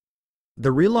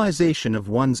 The realization of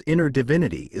one's inner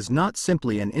divinity is not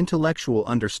simply an intellectual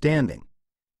understanding,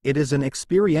 it is an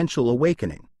experiential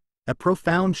awakening, a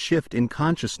profound shift in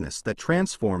consciousness that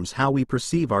transforms how we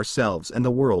perceive ourselves and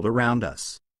the world around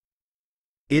us.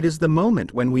 It is the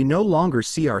moment when we no longer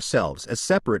see ourselves as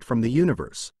separate from the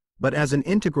universe, but as an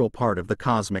integral part of the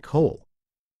cosmic whole.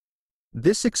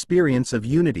 This experience of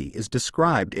unity is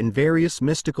described in various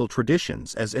mystical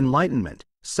traditions as enlightenment,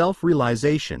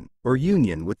 self-realization, or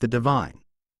union with the divine.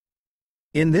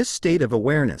 In this state of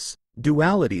awareness,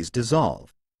 dualities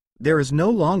dissolve. There is no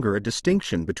longer a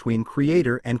distinction between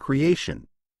creator and creation,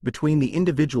 between the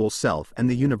individual self and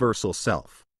the universal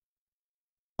self.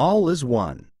 All is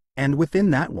one, and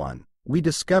within that one, we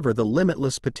discover the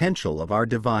limitless potential of our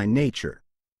divine nature.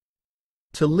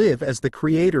 To live as the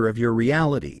creator of your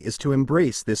reality is to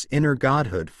embrace this inner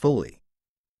godhood fully.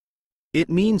 It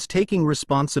means taking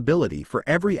responsibility for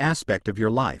every aspect of your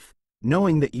life,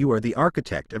 knowing that you are the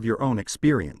architect of your own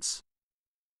experience.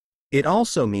 It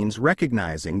also means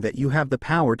recognizing that you have the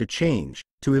power to change,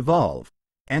 to evolve,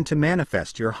 and to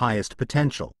manifest your highest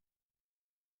potential.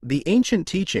 The ancient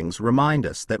teachings remind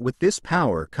us that with this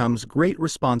power comes great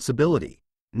responsibility,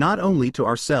 not only to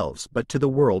ourselves but to the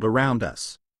world around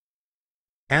us.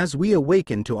 As we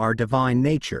awaken to our divine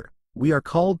nature, we are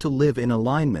called to live in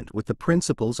alignment with the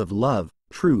principles of love,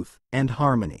 truth, and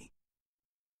harmony.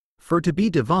 For to be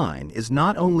divine is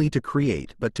not only to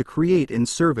create but to create in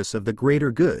service of the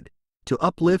greater good, to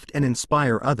uplift and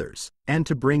inspire others, and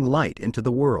to bring light into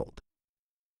the world.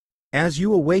 As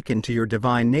you awaken to your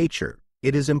divine nature,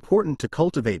 it is important to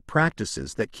cultivate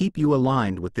practices that keep you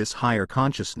aligned with this higher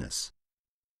consciousness.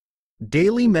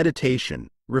 Daily meditation,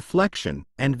 reflection,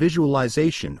 and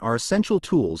visualization are essential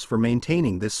tools for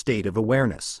maintaining this state of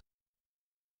awareness.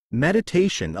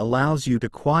 Meditation allows you to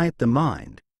quiet the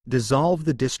mind, dissolve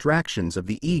the distractions of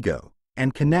the ego,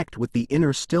 and connect with the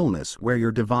inner stillness where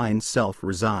your divine self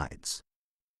resides.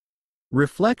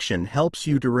 Reflection helps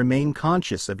you to remain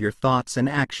conscious of your thoughts and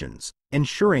actions,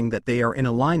 ensuring that they are in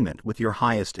alignment with your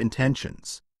highest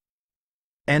intentions.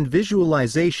 And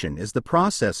visualization is the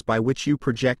process by which you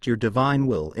project your divine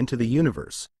will into the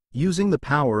universe, using the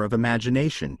power of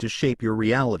imagination to shape your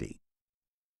reality.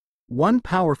 One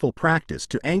powerful practice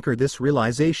to anchor this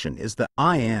realization is the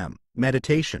I Am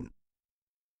meditation.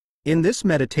 In this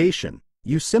meditation,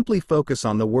 you simply focus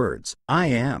on the words, I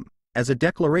am, as a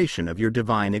declaration of your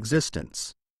divine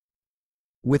existence.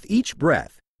 With each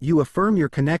breath, you affirm your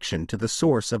connection to the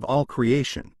source of all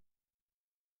creation.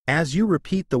 As you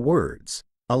repeat the words,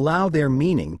 allow their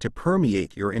meaning to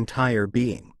permeate your entire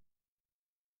being.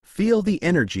 Feel the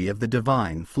energy of the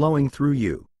divine flowing through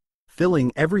you,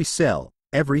 filling every cell,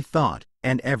 every thought,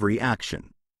 and every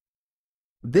action.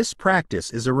 This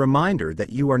practice is a reminder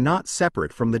that you are not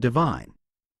separate from the divine.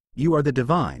 You are the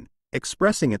divine,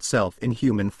 expressing itself in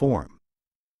human form.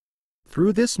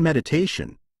 Through this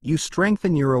meditation, you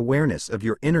strengthen your awareness of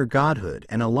your inner godhood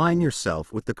and align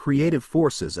yourself with the creative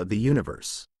forces of the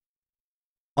universe.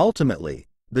 Ultimately,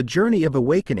 the journey of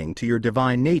awakening to your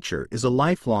divine nature is a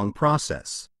lifelong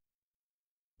process.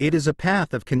 It is a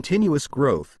path of continuous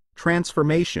growth,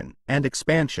 transformation, and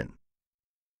expansion.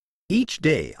 Each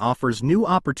day offers new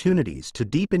opportunities to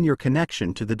deepen your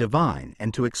connection to the divine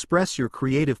and to express your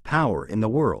creative power in the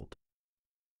world.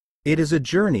 It is a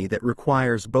journey that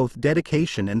requires both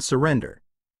dedication and surrender.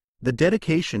 The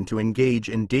dedication to engage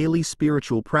in daily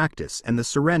spiritual practice and the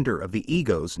surrender of the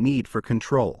ego's need for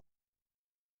control.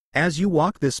 As you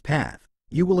walk this path,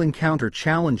 you will encounter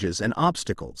challenges and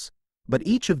obstacles, but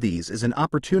each of these is an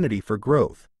opportunity for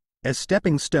growth, a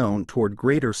stepping stone toward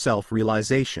greater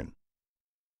self-realization.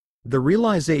 The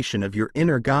realization of your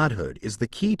inner godhood is the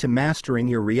key to mastering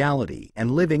your reality and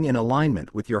living in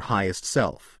alignment with your highest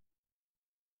self.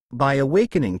 By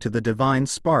awakening to the divine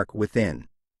spark within,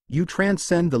 you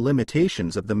transcend the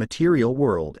limitations of the material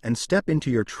world and step into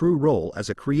your true role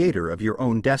as a creator of your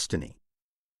own destiny.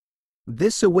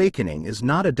 This awakening is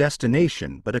not a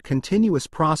destination but a continuous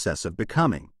process of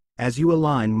becoming, as you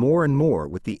align more and more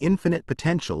with the infinite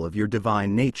potential of your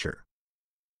divine nature.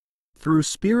 Through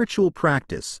spiritual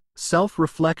practice,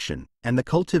 self-reflection, and the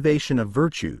cultivation of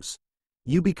virtues,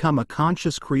 you become a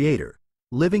conscious creator,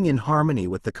 living in harmony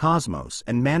with the cosmos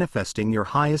and manifesting your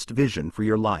highest vision for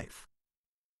your life.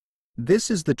 This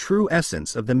is the true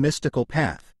essence of the mystical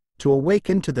path, to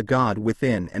awaken to the God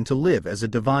within and to live as a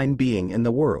divine being in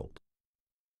the world.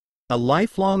 A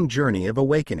lifelong journey of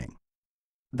awakening.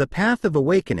 The path of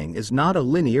awakening is not a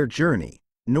linear journey,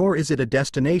 nor is it a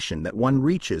destination that one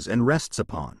reaches and rests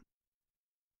upon.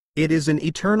 It is an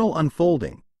eternal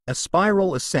unfolding, a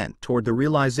spiral ascent toward the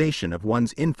realization of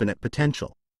one's infinite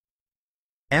potential.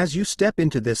 As you step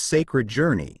into this sacred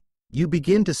journey, you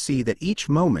begin to see that each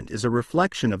moment is a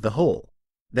reflection of the whole,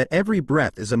 that every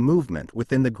breath is a movement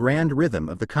within the grand rhythm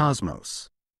of the cosmos.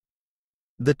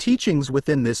 The teachings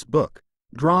within this book,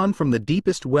 drawn from the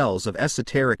deepest wells of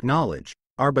esoteric knowledge,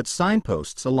 are but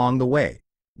signposts along the way,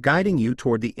 guiding you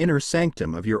toward the inner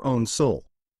sanctum of your own soul.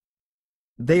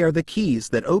 They are the keys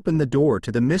that open the door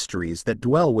to the mysteries that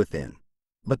dwell within,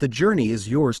 but the journey is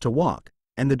yours to walk,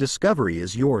 and the discovery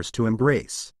is yours to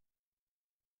embrace.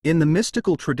 In the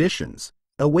mystical traditions,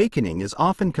 awakening is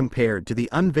often compared to the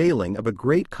unveiling of a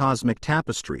great cosmic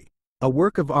tapestry, a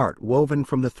work of art woven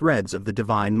from the threads of the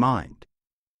divine mind.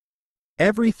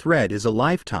 Every thread is a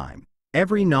lifetime,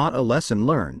 every knot a lesson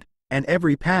learned, and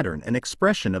every pattern an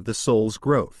expression of the soul's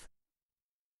growth.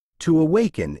 To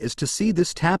awaken is to see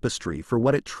this tapestry for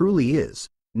what it truly is,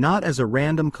 not as a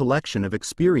random collection of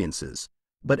experiences,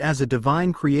 but as a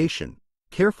divine creation,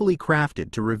 carefully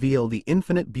crafted to reveal the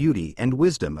infinite beauty and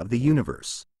wisdom of the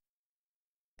universe.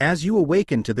 As you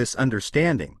awaken to this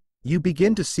understanding, you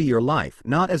begin to see your life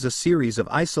not as a series of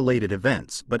isolated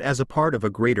events but as a part of a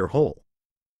greater whole.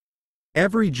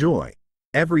 Every joy,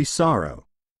 every sorrow,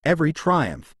 every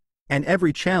triumph, and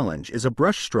every challenge is a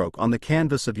brushstroke on the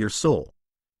canvas of your soul,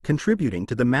 contributing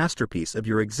to the masterpiece of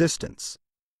your existence.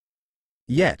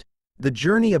 Yet, the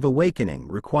journey of awakening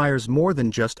requires more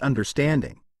than just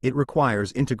understanding, it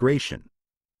requires integration.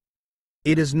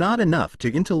 It is not enough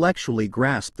to intellectually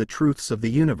grasp the truths of the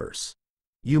universe.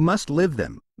 You must live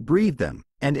them, breathe them,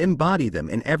 and embody them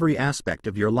in every aspect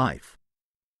of your life.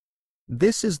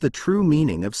 This is the true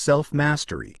meaning of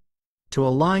self-mastery, to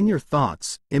align your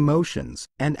thoughts, emotions,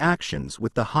 and actions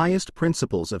with the highest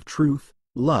principles of truth,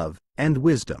 love, and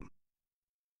wisdom.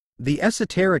 The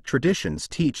esoteric traditions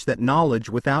teach that knowledge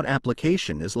without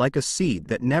application is like a seed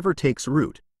that never takes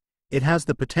root. It has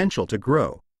the potential to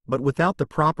grow, but without the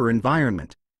proper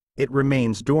environment, it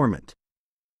remains dormant.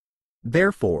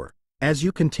 Therefore, as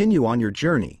you continue on your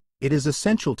journey, it is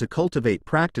essential to cultivate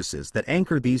practices that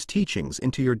anchor these teachings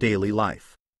into your daily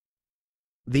life.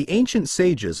 The ancient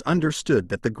sages understood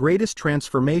that the greatest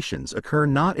transformations occur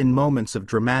not in moments of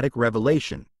dramatic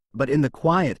revelation, but in the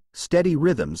quiet, steady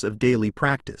rhythms of daily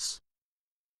practice.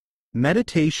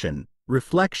 Meditation,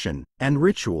 reflection, and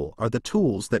ritual are the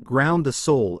tools that ground the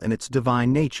soul in its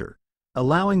divine nature,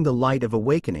 allowing the light of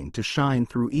awakening to shine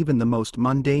through even the most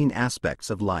mundane aspects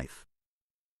of life.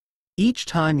 Each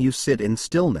time you sit in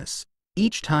stillness,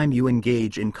 each time you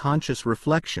engage in conscious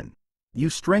reflection, you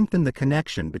strengthen the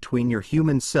connection between your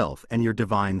human self and your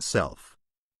divine self.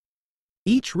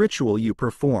 Each ritual you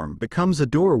perform becomes a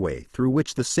doorway through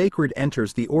which the sacred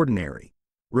enters the ordinary,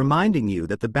 reminding you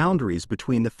that the boundaries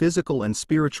between the physical and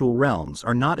spiritual realms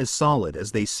are not as solid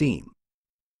as they seem.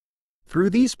 Through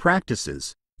these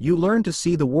practices, you learn to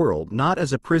see the world not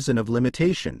as a prison of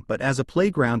limitation but as a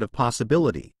playground of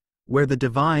possibility, where the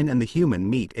divine and the human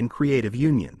meet in creative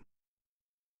union.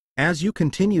 As you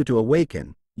continue to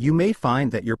awaken, you may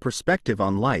find that your perspective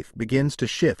on life begins to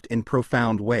shift in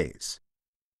profound ways.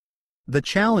 The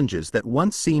challenges that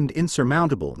once seemed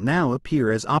insurmountable now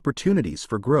appear as opportunities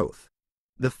for growth.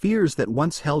 The fears that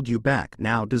once held you back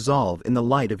now dissolve in the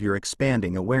light of your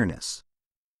expanding awareness.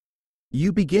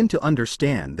 You begin to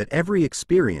understand that every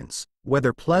experience,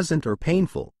 whether pleasant or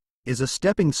painful, is a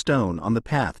stepping stone on the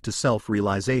path to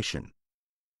self-realization.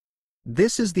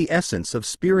 This is the essence of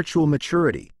spiritual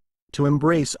maturity, to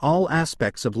embrace all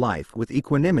aspects of life with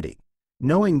equanimity,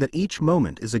 knowing that each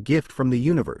moment is a gift from the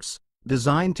universe,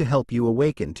 designed to help you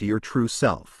awaken to your true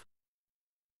self.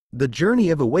 The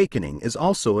journey of awakening is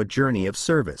also a journey of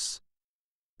service.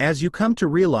 As you come to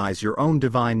realize your own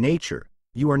divine nature,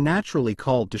 you are naturally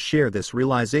called to share this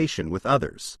realization with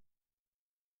others.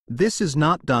 This is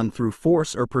not done through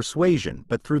force or persuasion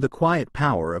but through the quiet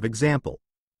power of example.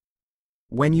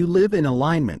 When you live in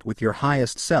alignment with your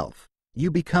highest self, you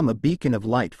become a beacon of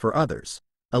light for others,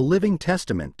 a living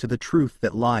testament to the truth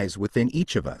that lies within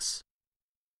each of us.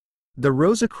 The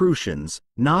Rosicrucians,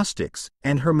 Gnostics,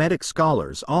 and Hermetic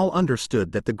scholars all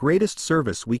understood that the greatest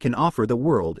service we can offer the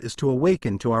world is to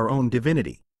awaken to our own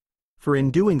divinity, for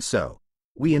in doing so,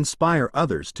 we inspire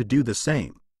others to do the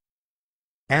same.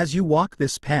 As you walk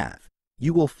this path,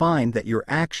 you will find that your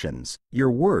actions, your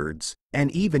words,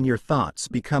 and even your thoughts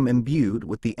become imbued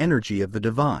with the energy of the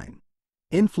divine,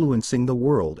 influencing the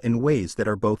world in ways that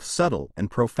are both subtle and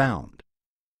profound.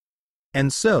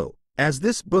 And so, as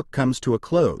this book comes to a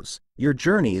close, your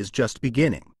journey is just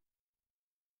beginning.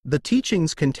 The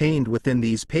teachings contained within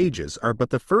these pages are but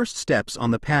the first steps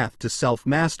on the path to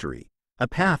self-mastery, a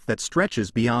path that stretches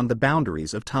beyond the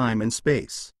boundaries of time and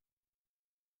space.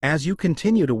 As you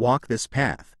continue to walk this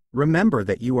path, remember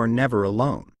that you are never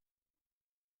alone.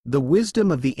 The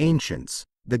wisdom of the ancients,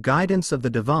 the guidance of the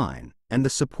divine, and the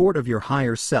support of your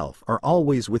higher self are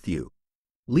always with you,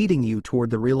 leading you toward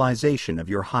the realization of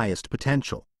your highest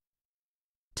potential.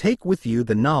 Take with you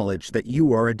the knowledge that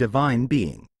you are a divine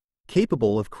being,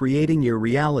 capable of creating your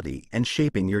reality and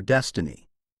shaping your destiny.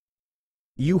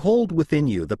 You hold within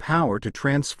you the power to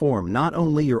transform not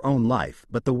only your own life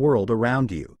but the world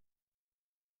around you.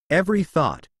 Every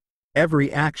thought,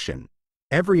 every action,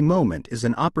 every moment is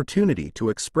an opportunity to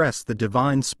express the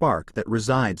divine spark that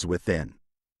resides within.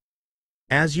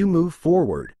 As you move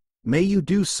forward, may you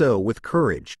do so with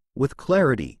courage, with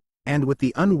clarity, and with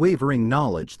the unwavering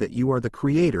knowledge that you are the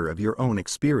creator of your own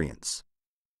experience.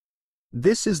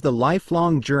 This is the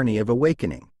lifelong journey of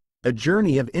awakening, a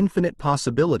journey of infinite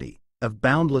possibility, of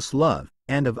boundless love,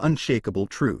 and of unshakable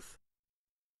truth.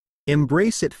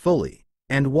 Embrace it fully,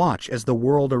 and watch as the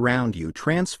world around you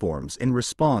transforms in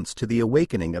response to the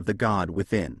awakening of the God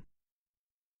within.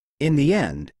 In the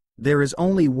end, there is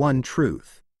only one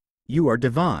truth. You are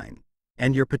divine,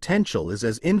 and your potential is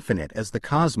as infinite as the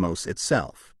cosmos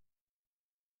itself.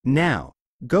 Now,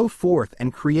 go forth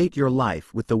and create your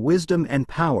life with the wisdom and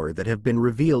power that have been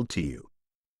revealed to you.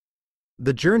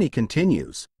 The journey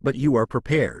continues, but you are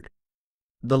prepared.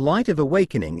 The light of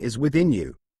awakening is within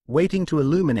you, waiting to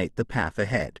illuminate the path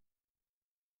ahead.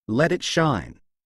 Let it shine.